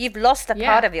 gone. You've lost a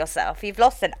part of yourself. You've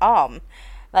lost an arm.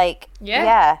 Like,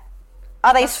 Yeah.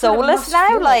 Are they That's what it soulless must now?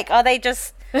 feel Like, are they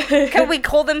just... Can we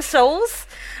call them souls?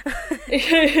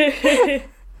 Yeah,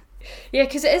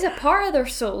 because it is a part of their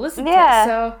soul, isn't it?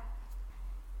 So,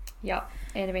 yeah.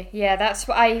 Anyway, yeah, that's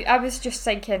what I was just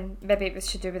thinking. Maybe it was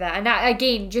to do with that. And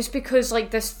again, just because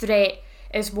like this threat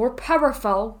is more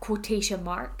powerful, quotation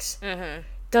marks,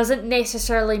 doesn't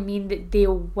necessarily mean that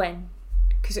they'll win,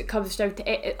 because it comes down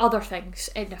to other things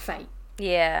in the fight.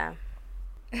 Yeah.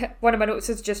 One of my notes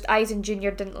is just Eisen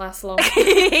Jr. didn't last long.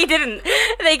 He didn't.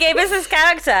 They gave us his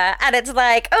character, and it's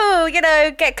like, oh,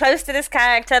 get close to this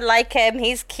character, like him,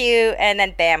 he's cute, and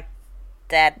then bam,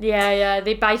 dead. Yeah,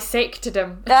 they bisected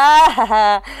him.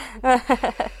 Oh,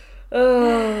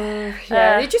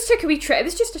 yeah. They just took a wee trip. It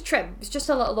was just a trim. It was just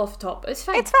a little off top. It's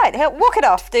fine. It's fine. Walk it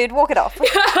off, dude. Walk it off.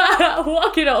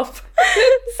 Walk it off.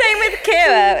 Same with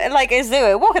Kira, like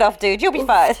Izuo. Walk it off, dude. You'll be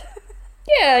fine.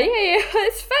 Yeah,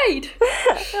 it's fine.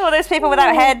 All those people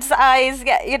without heads, eyes,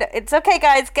 it's okay,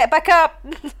 guys, get back up.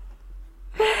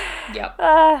 Yep.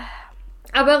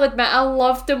 I will admit, I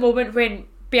loved the moment when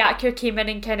Byakuya came in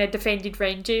and kind of defended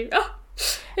Renji. Oh,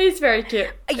 it's very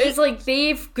cute. It's like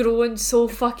they've grown so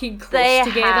fucking close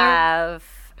together. They have.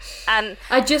 And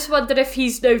I just wonder if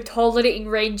he's now tolerating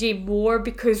Renji more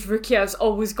because Rukia's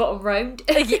always got him round.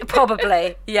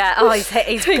 Probably. Yeah. Oh,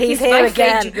 he's here my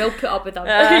again. You will put up with him.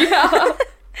 Yeah.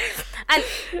 And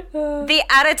the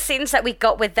added scenes that we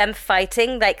got with them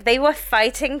fighting, like they were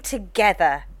fighting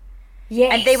together.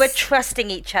 Yes. And they were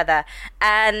trusting each other.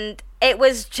 And it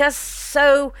was just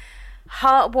so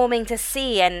heartwarming to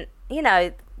see. And,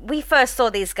 we first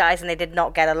saw these guys and they did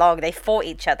not get along. They fought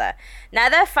each other. Now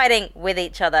they're fighting with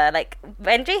each other. Like,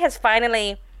 Renji has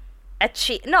finally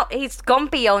achieved... No, he's gone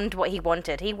beyond what he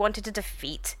wanted. He wanted to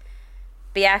defeat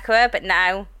Byakuya, but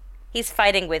now he's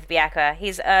fighting with Byakuya.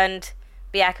 He's earned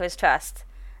Byakuya's trust.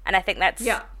 And I think that's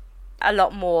a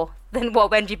lot more than what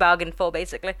Renji bargained for,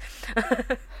 basically.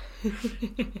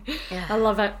 I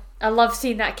love it. I love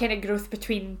seeing that kind of growth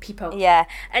between people. Yeah.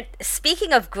 And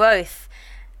speaking of growth...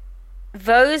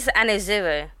 Rose and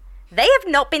Izuru, they have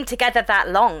not been together that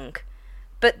long,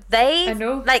 but I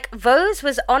know. Like, Rose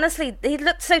was honestly, he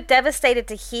looked so devastated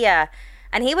to hear,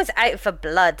 and he was out for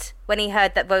blood when he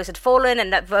heard that Rose had fallen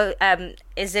and that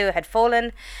Izuru had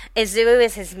fallen. Izuru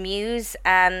is his muse,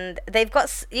 and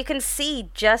you can see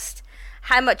just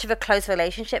how much of a close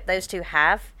relationship those two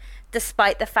have,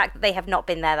 despite the fact that they have not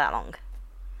been there that long.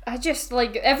 I just,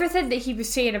 like, everything that he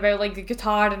was saying about, like, the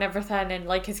guitar and everything and,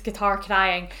 like, his guitar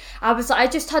crying, I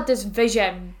just had this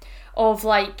vision of,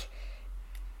 like,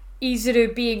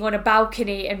 Izuru being on a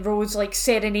balcony and Rose, like,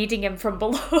 serenading him from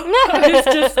below. That was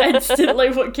just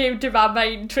instantly what came to my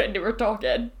mind when they were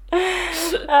talking.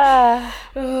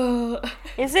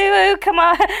 Izuru, come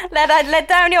on, let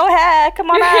down your hair,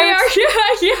 come on out.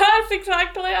 Yeah, that's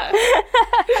exactly it.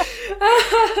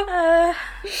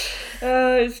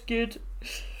 It's good.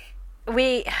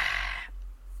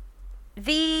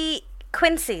 The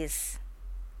Quincy's.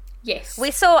 Yes.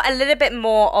 We saw a little bit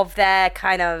more of their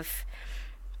kind of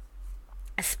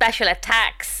special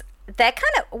attacks. Their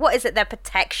kind of, what is it, their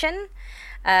protection?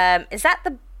 Is that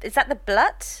the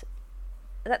blood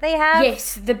that they have?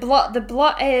 Yes, the blood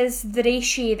is the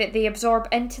reishi that they absorb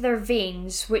into their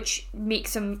veins, which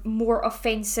makes them more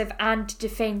offensive and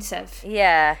defensive.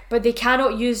 Yeah. But they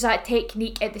cannot use that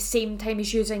technique at the same time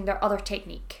as using their other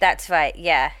technique. That's right,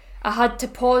 yeah. I had to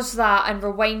pause that and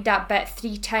rewind that bit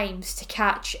 3 times to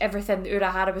catch everything that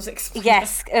Urahara was explaining.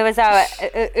 Yes,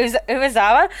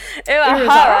 Urasawa,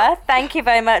 thank you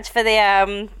very much for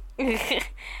the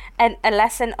a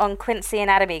lesson on Quincy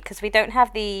anatomy, because we don't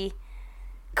have the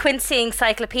Quincy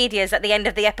encyclopedias at the end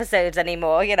of the episodes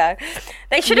anymore.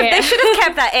 They should have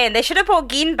kept that in. They should have brought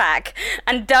Geen back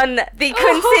and done the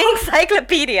Quincy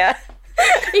encyclopedia.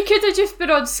 He could have just been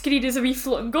on screen as a wee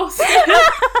floating ghost.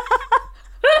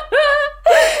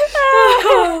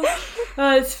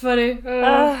 It's funny.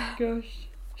 Gosh.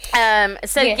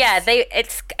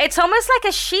 It's almost like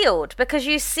a shield, because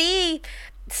you see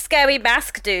Scary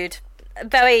Mask Dude,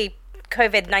 very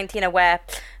COVID-19 aware,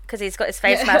 because he's got his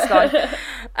face mask on,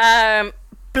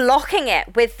 blocking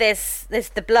it with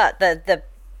the blood, the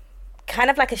kind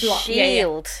of like a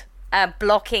shield,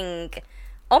 blocking,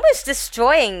 almost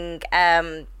destroying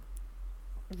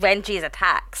Renji's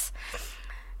attacks.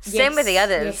 Same with the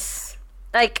others. Yes.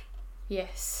 Like,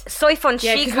 Soifon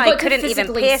Shikai couldn't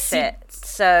even pierce it,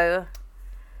 so...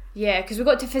 Yeah, because we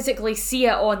got to physically see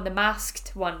it on the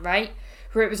masked one, right?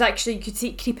 Where it was actually, you could see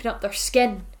it creeping up their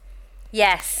skin.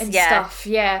 Yes, and stuff.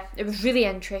 Yeah, it was really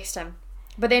interesting.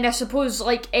 But then I suppose,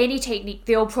 like any technique,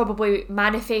 they'll probably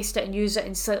manifest it and use it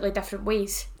in slightly different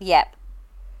ways. Yep.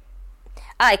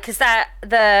 Aye, because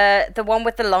the one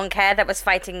with the long hair that was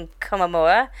fighting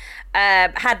Komamura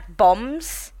had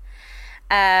bombs.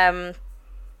 The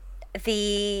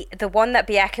one that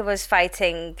Byakuya was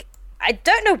fighting, I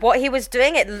don't know what he was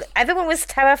doing. Everyone was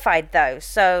terrified though,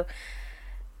 so...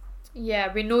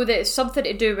 Yeah, we know that it's something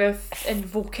to do with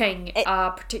invoking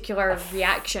a particular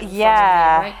reaction.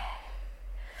 Yeah. From them, right?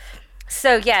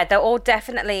 So yeah, they'll all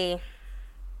definitely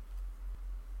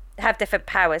have different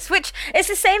powers, which is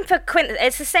the same for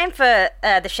It's the same for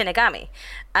the Shinigami.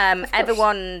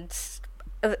 Everyone's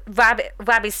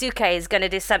Rabisuke is going to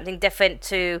do something different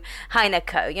to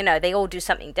Hinako. You know, they all do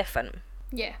something different.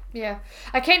 Yeah.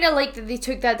 I kind of like that they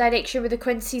took that direction with the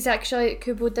Quincy's, actually, that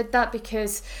Kubo did that,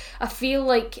 because I feel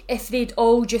like if they'd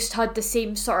all just had the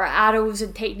same sort of arrows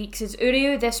and techniques as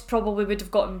Uryu, this probably would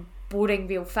have gotten boring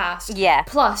real fast. Yeah.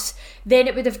 Plus, then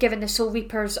it would have given the Soul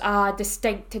Reapers a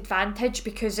distinct advantage,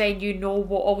 because then you know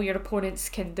what all your opponents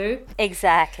can do.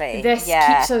 Exactly. This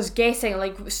keeps us guessing.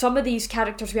 Like, some of these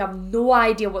characters, we have no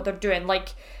idea what they're doing.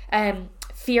 Like,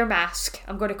 Fear Mask,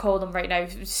 I'm going to call them right now,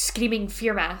 Screaming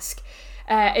Fear Mask,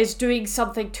 is doing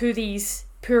something to these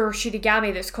poor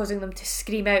Shinigami that's causing them to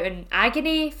scream out in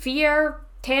agony, fear,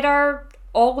 terror,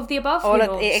 all of the above.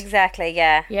 Exactly,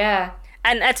 yeah. Yeah.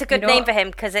 And that's a good name for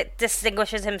him, because it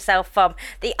distinguishes himself from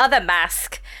the other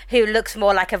Mask, who looks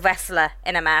more like a wrestler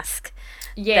in a mask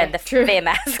than the Fear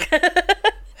Mask.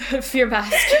 Fear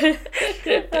Mask.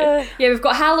 Yeah, we've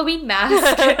got Halloween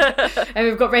Mask and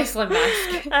we've got Wrestling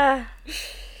Mask.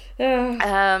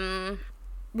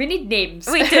 We need names.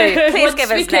 We do. Please give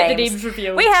us names. The names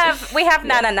revealed. We have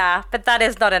Na, but that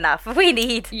is not enough. We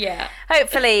need. Yeah.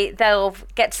 Hopefully they'll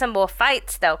get some more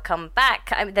fights. They'll come back.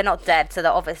 I mean, they're not dead, so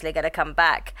they're obviously going to come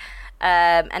back.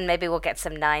 And maybe we'll get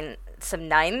some names,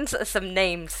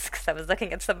 because I was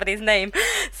looking at somebody's name.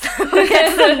 So we'll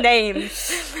get some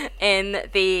names in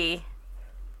the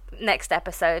next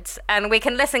episodes, and we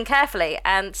can listen carefully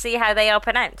and see how they are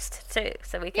pronounced too,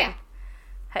 so we can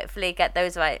hopefully get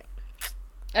those right.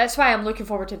 That's why I'm looking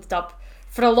forward to the dub,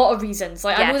 for a lot of reasons.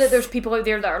 Like, I know that there's people out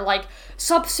there that are like,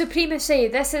 sub supremacy,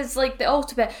 this is like the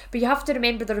ultimate, but you have to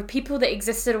remember there are people that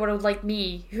exist in a world like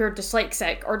me who are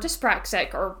dyslexic or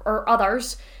dyspraxic or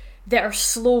others that are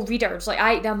slow readers. Like,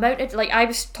 I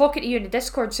was talking to you in the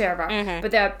Discord server,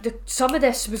 but some of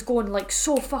this was going like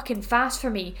so fucking fast for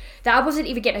me that I wasn't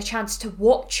even getting a chance to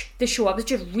watch the show. I was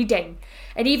just reading,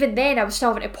 and even then I was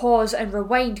still having to pause and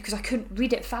rewind because I couldn't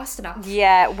read it fast enough.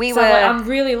 Yeah, I'm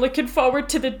really looking forward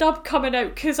to the dub coming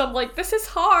out, because I'm like, this is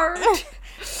hard.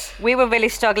 We were really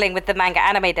struggling with the manga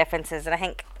anime differences, and I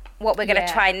think what we're going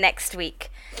to try next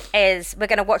week is we're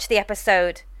going to watch the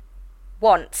episode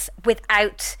once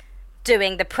without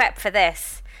doing the prep for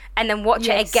this, and then watch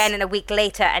it again in a week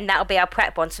later, and that'll be our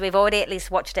prep one, so we've already at least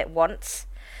watched it once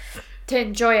to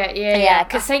enjoy it.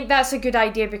 I think that's a good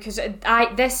idea, because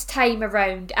this time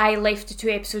around I left the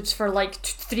 2 episodes for like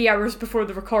 3 hours before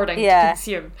the recording to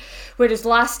consume, whereas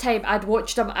last time I'd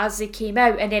watched them as they came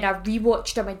out, and then I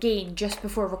rewatched them again just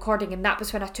before recording, and that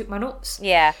was when I took my notes.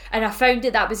 And I found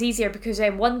that was easier, because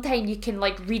then one time you can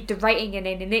like read the writing, and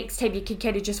then the next time you can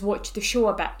kind of just watch the show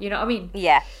a bit, you know what I mean?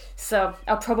 So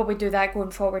I'll probably do that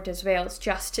going forward as well.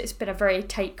 It's been a very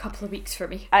tight couple of weeks for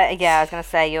me. I was going to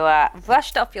say, you are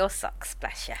rushed off your socks,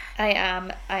 bless you. I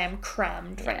am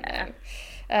crammed right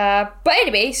now. But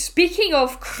anyway, speaking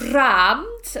of crammed,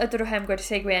 I don't know how I'm going to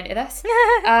segue into this,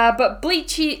 but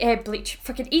Bleach,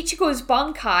 freaking Ichigo's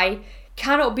Bankai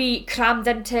cannot be crammed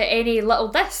into any little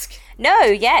disc. No,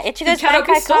 Ichigo's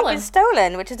Bankai can't be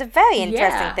stolen, which is a very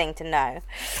interesting thing to know.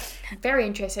 Very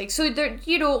interesting. So, there,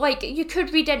 like, you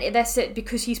could read into this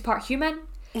because he's part human.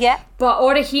 Yeah. But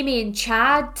Orihime and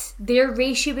Chad, their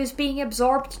ratio is being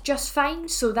absorbed just fine.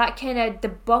 So that kind of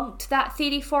debunked that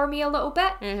theory for me a little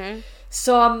bit. Mm-hmm.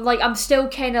 So I'm still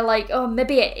kind of like, oh,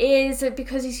 maybe it is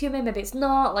because he's human, maybe it's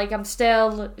not. Like, I'm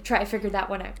still trying to figure that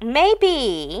one out.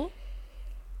 Maybe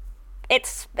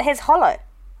it's his hollow.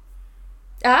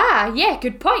 Ah, yeah,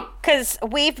 good point. Because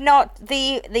we've not,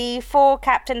 the 4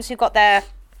 captains who got their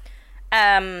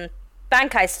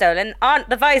Bankai stolen aren't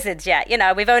the Vizards yet.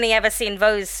 We've only ever seen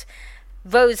Rose.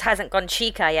 Rose hasn't gone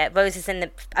Chica yet. Rose is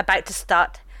about to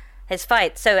start his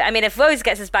fight. So, I mean, if Rose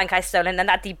gets his Bankai stolen, then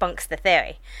that debunks the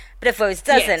theory. But if Rose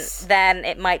doesn't, then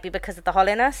it might be because of the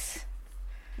hollowness.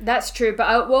 That's true,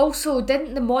 but also,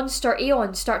 didn't the monster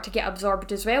Aeon start to get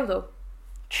absorbed as well, though?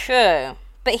 True.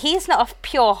 But he's not a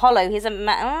pure hollow. He's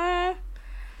a...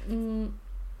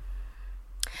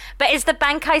 But is the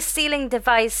Bankai sealing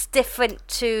device different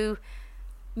to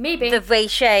maybe the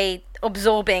Reishi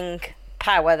absorbing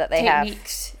power that they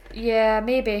techniques. Yeah,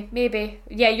 maybe.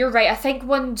 Yeah, you're right. I think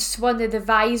once one of the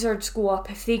visors go up,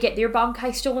 if they get their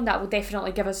Bankai stolen, that will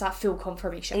definitely give us that full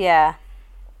confirmation. Yeah.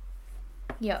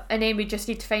 Yeah, and then we just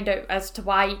need to find out as to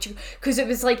why each... Because it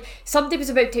was like, somebody was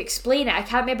about to explain it. I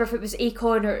can't remember if it was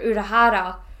Akon or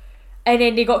Urahara. And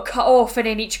then they got cut off and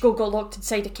then Ichigo got locked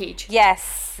inside a cage.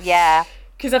 Yes, yeah.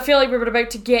 Because I feel like we were about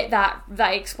to get that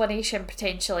explanation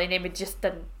potentially, and then we just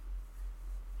didn't.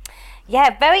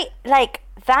 Yeah, very, like,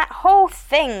 that whole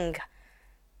thing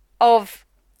of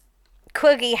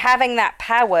Kugi having that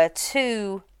power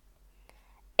to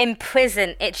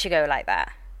imprison Ichigo like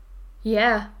that.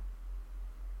 Yeah.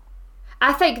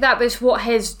 I think that was what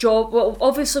his job... Well,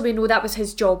 obviously we know that was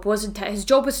his job, wasn't it? His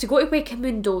job was to go to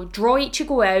Wakamundo, draw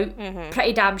Ichigo out,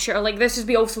 pretty damn sure. Like, this is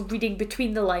me also reading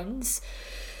between the lines.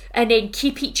 And then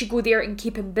keep Ichigo there and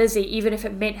keep him busy, even if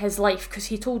it meant his life, because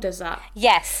he told us that.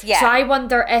 Yes, yeah. So I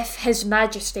wonder if His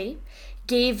Majesty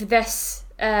gave this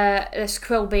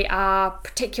Quilby a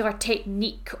particular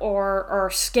technique or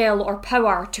skill or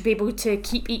power to be able to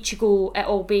keep Ichigo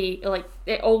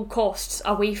at all costs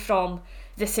away from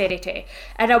the Cerete.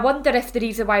 And I wonder if the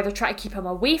reason why they're trying to keep him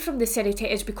away from the Cerete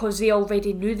is because they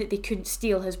already knew that they couldn't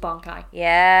steal his Bankai.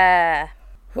 Yeah.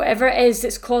 Whatever it is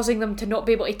that's causing them to not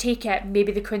be able to take it,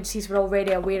 maybe the Quincy's were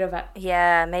already aware of it.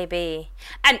 Yeah, maybe.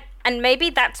 And maybe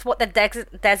that's what the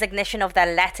designation of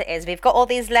their letter is. We've got all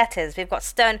these letters. We've got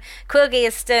Stern. Kugi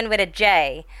is Stern with a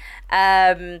J.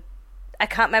 I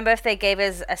can't remember if they gave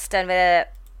us a Stern with a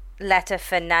letter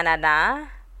for Na.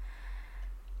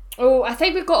 Oh, I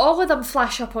think we got all of them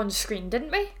flash up on screen,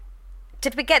 didn't we?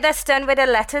 Did we get their Sternritter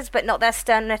letters, but not their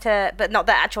Sternritter, but not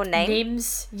their actual name?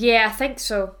 Names? Yeah, I think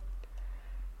so.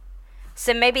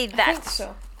 So maybe that's... I think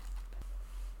so.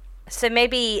 So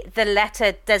maybe the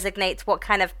letter designates what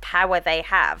kind of power they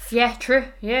have. Yeah, true.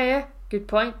 Yeah. Good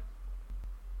point.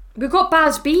 We got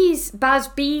Baz B's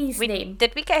name.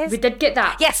 Did we get his? We did get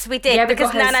that. Yes, we did,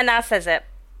 because Na says it.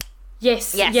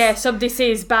 Yes. Yeah, somebody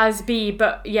says Baz B,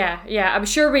 but yeah, I'm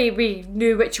sure we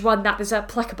knew which one that was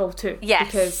applicable to. Yes.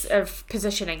 Because of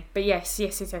positioning. But yes. Yeah.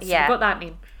 So we got that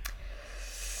name.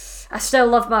 I still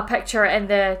love my picture in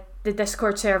the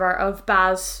Discord server of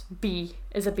Baz B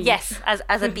as a bee. Yes,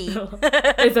 as a bee.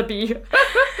 As a bee.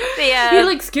 He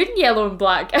looks good in yellow and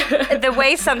black. The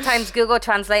way sometimes Google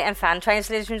Translate and fan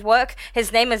translations work,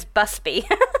 his name is Busby.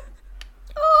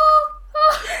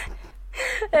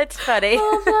 It's funny.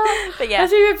 Oh, but yeah.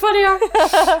 That's even funnier.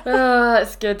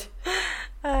 That's good.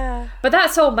 But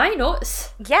that's all my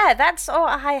notes. Yeah, that's all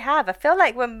I have. I feel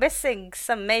like we're missing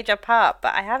some major part,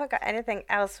 but I haven't got anything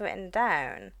else written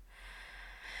down.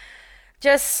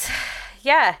 Just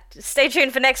stay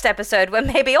tuned for next episode where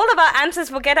maybe all of our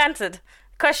answers will get answered.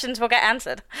 Questions will get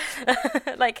answered.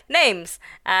 Like names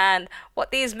and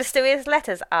what these mysterious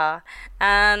letters are.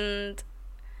 And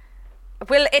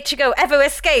will Ichigo ever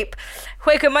escape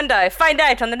Huecamundo? Find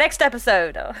out on the next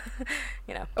episode. Or,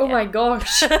 Oh my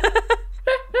gosh.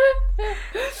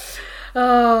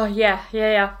 Oh,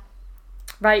 yeah.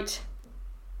 Right.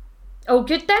 Oh,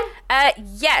 good then?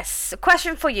 Yes.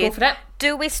 Question for you. Go for it.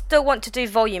 Do we still want to do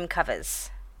volume covers?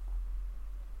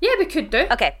 Yeah, we could do.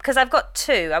 Okay, because I've got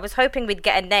 2. I was hoping we'd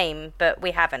get a name, but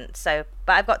we haven't. But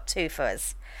I've got 2 for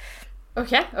us.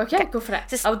 Okay, go for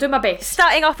it. I'll do my best.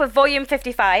 Starting off with volume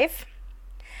 55.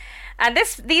 And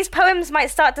these poems might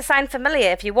start to sound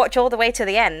familiar if you watch all the way to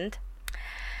the end.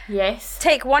 Yes.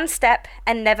 Take one step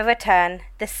and never return.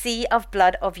 The sea of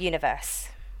blood of universe.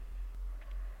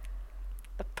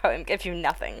 The poem gives you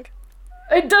nothing.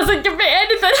 It doesn't give me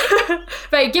anything.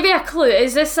 Right, give me a clue.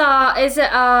 Is it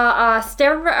a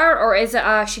Sternritter or is it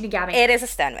a Shinigami? It is a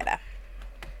Sternritter.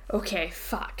 Okay,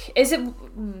 fuck. Is it...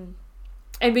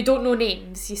 And we don't know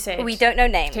names, you said? We don't know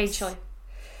names. Potentially.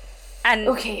 And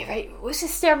okay, right. What's the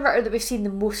Sternritter that we've seen the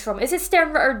most from? Is it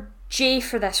Sternritter J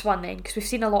for this one then? Because we've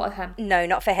seen a lot of him. No,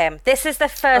 not for him. This is the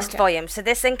first volume, so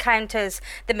this encounters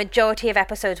the majority of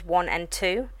episodes 1 and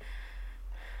 2.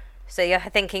 So you're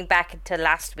thinking back to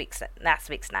last week's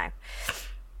now.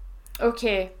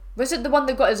 Okay. Was it the one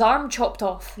that got his arm chopped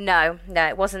off? No,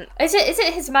 it wasn't. Is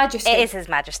it His Majesty? It is His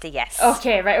Majesty, yes.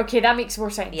 Okay, right. Okay, that makes more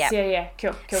sense. Yep. Yeah.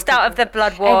 Cool. Start of the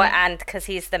Blood War, and because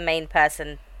he's the main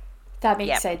person. That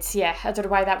makes sense, yeah. I don't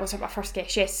know why that wasn't my first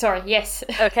guess. Yes, sorry, yes.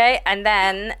 Okay, and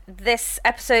then this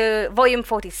episode, volume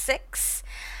 46,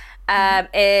 so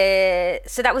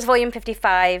that was volume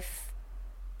 55,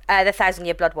 the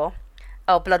 1,000-Year Blood War,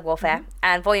 or Blood Warfare,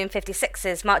 and volume 56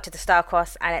 is March of the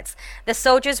Star-Crossed, and it's the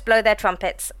soldiers blow their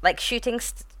trumpets like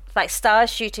like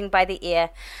stars shooting by the ear.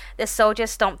 The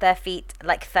soldiers stomp their feet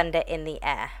like thunder in the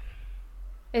air.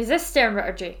 Is this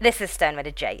Sternritter J? This is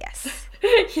Sternritter J, yes.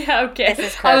 Yeah, okay.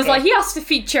 This is I was Krogi. like, he has to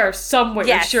feature somewhere,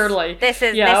 Yes. surely. This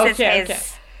is okay, his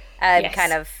Yes.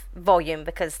 kind of volume,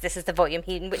 because this is the volume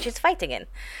in which he's fighting in.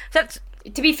 So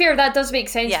To be fair, that does make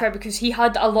sense Yeah. for her because he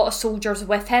had a lot of soldiers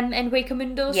with him in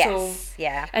Wakamundo, yes, so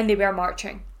yeah, and they were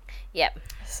marching. yep,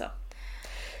 So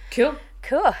cool.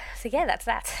 cool. So yeah, that's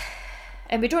that.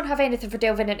 And we don't have anything for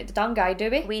delving into the Dangai,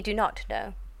 do we? We do not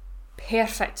know.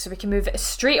 Perfect. So we can move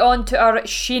straight on to our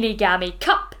Shinigami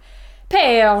Cup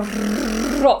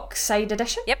Peroxide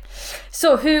edition. Yep.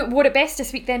 So who wore it best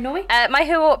this week then, Noe? My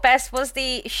who wore it best was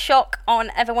the shock on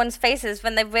everyone's faces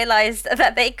when they realised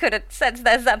that they couldn't sense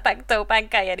their Zanpakuto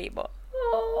Bankai anymore.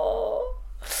 Oh,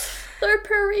 their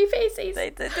purry faces.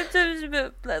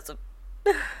 Bless them.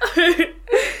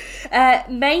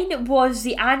 Mine was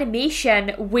the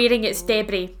animation wearing its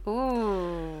debris.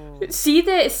 Ooh. See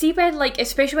when, like,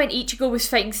 especially when Ichigo was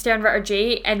fighting Sternritter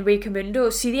J in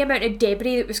Wakamundo, see the amount of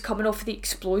debris that was coming off of the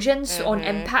explosions on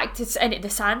impact into the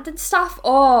sand and stuff?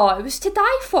 Oh, it was to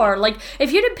die for. Like,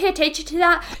 if you didn't pay attention to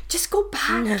that, just go back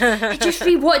and just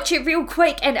rewatch it real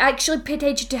quick and actually pay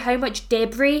attention to how much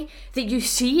debris that you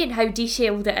see and how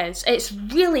detailed it is. It's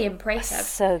really impressive.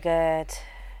 So good.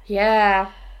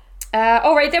 Yeah.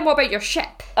 Alright then, what about your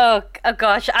ship? Oh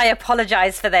gosh, I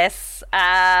apologise for this.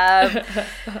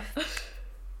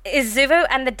 Izuru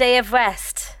and the Day of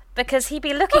Rest, because he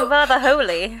be looking rather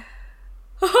holy.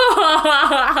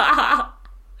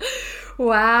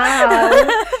 Wow.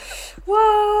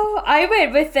 Wow. I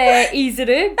went with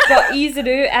Izuru, but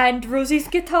Izuru and Rosie's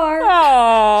guitar.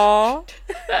 Aww.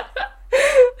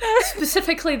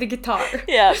 Specifically the guitar.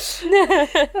 Yeah.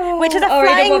 Which is a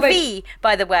flying V,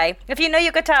 by the way. If you know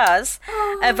your guitars,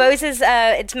 Rose's,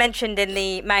 it's mentioned in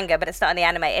the manga, but it's not in the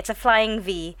anime. It's a flying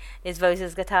V, is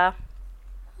Rose's guitar.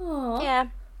 Aww. Yeah.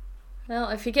 Well,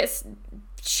 if he gets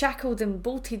shackled and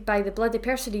bolted by the bloody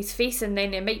person he's facing,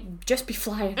 then it might just be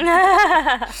flying.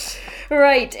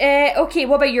 Right, okay,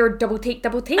 what about your double take?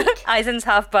 Aizen's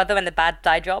half-brother and the bad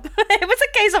dye job. It was a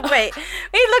case of, wait,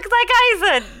 he looks like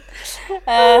Aizen!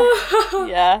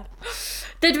 Yeah.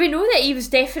 Did we know that he was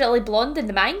definitely blonde in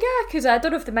the manga? Because I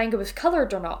don't know if the manga was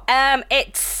coloured or not.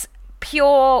 It's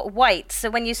pure white, so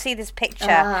when you see this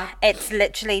picture, it's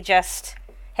literally just...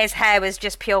 His hair is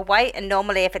just pure white, and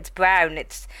normally if it's brown,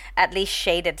 it's at least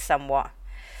shaded somewhat.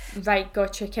 Right,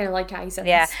 gotcha, kind of like Aizen's.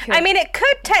 Yeah. Cool. I mean, it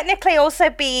could technically also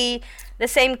be the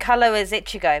same colour as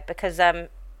Ichigo, because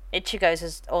Ichigo's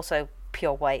is also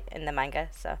pure white in the manga,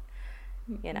 so,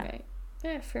 you know. Right.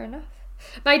 Yeah, fair enough.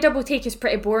 My double take is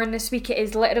pretty boring this week. It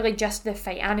is literally just the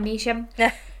fight animation.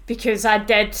 Because I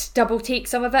did double take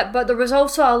some of it, but there was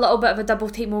also a little bit of a double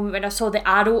take moment when I saw the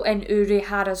arrow in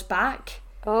Urihara's back.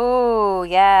 Oh,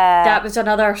 yeah. That was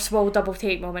another small double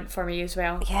take moment for me as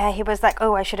well. Yeah, he was like,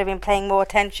 oh, I should have been paying more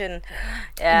attention.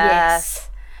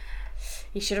 Yes.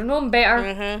 You should have known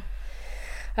better.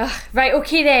 Right,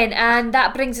 okay then, and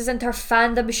that brings us into our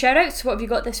fandom shoutouts. What have you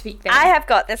got this week then? I have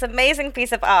got this amazing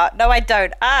piece of art. No, I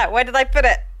don't. Where did I put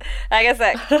it? I guess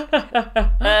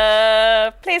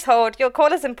please hold. Your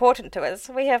call is important to us.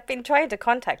 We have been trying to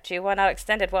contact you on our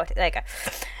extended work. There you go.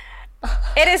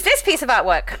 It is this piece of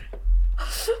artwork.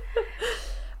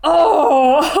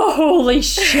 Oh, holy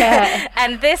shit.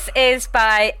 And this is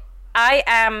by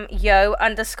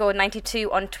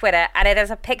IamYo_92 on Twitter, and it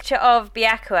is a picture of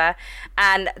Byakuya,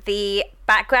 and the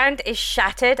background is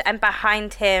shattered, and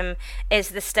behind him is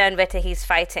the Sternritter he's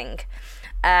fighting.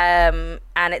 And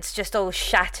it's just all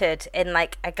shattered in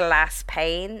like a glass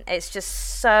pane. It's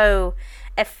just so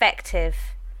effective.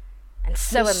 And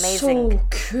so amazing. So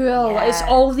cool. Yeah. It's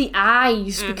all the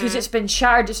eyes because it's been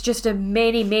shattered. It's just a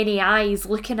many eyes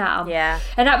looking at him. Yeah.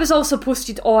 And that was also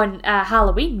posted on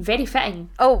Halloween. Very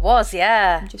fitting. Oh, it was,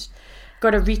 yeah. Just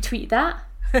got to retweet that.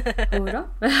 Hold on.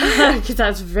 Because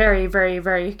that's very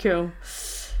cool.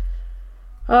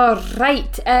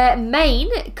 Alright.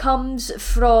 Mine comes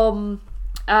from...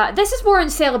 this is more in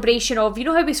celebration of, you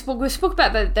know how we spoke a bit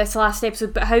about this last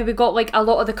episode, but how we got like a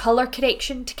lot of the colour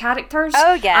correction to characters.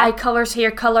 Oh yeah. Eye colours,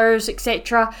 hair colours,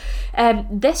 etc.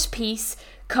 This piece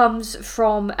comes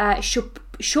from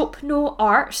Shopno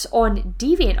Arts on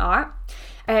DeviantArt.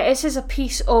 This is a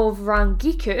piece of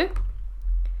Rangiku,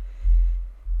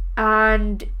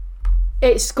 and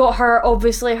it's got her,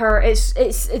 obviously it's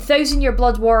a 1000-year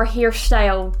Blood War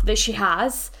hairstyle that she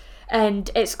has, and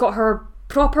it's got her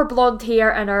proper blonde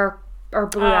hair and her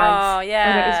blue eyes. Oh,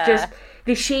 yeah. And it's just,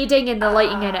 the shading and the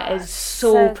lighting in it is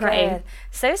so pretty. Good.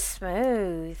 So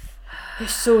smooth.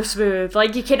 It's so smooth.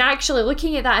 Like, you can actually,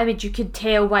 looking at that image, you can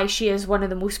tell why she is one of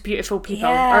the most beautiful people.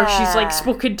 Yeah. Or she's, like,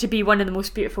 spoken to be one of the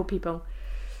most beautiful people.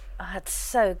 Oh, it's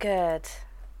so good.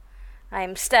 I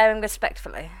am staring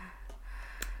respectfully.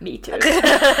 Me too.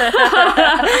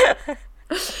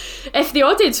 If the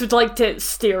audience would like to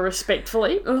stare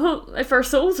respectfully, if our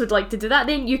souls would like to do that,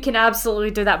 then you can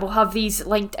absolutely do that. We'll have these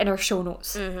linked in our show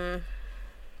notes.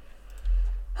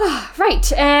 Right,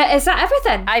 is that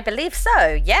everything? I believe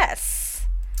so, yes.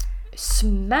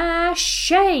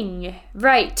 Smashing.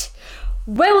 Right.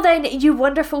 Well then, you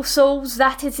wonderful souls,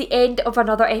 that is the end of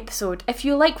another episode. If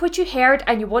you like what you heard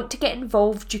and you want to get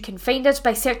involved, you can find us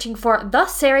by searching for The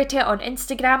Serite on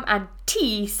Instagram and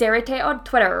T Serite on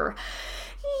Twitter.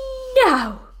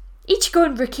 Now, Ichigo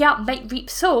and Rukia might reap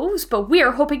souls, but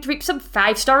we're hoping to reap some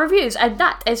 5-star reviews, and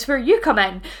that is where you come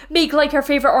in. Make like our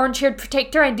favourite orange-haired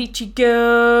protector and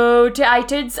Ichigo to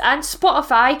iTunes and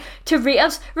Spotify to rate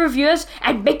us, review us,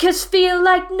 and make us feel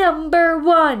like number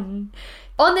 1.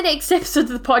 On the next episode of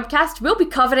the podcast, we'll be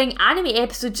covering anime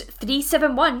episodes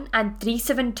 371 and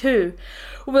 372.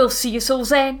 We'll see you souls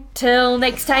then. Till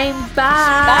next time,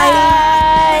 bye!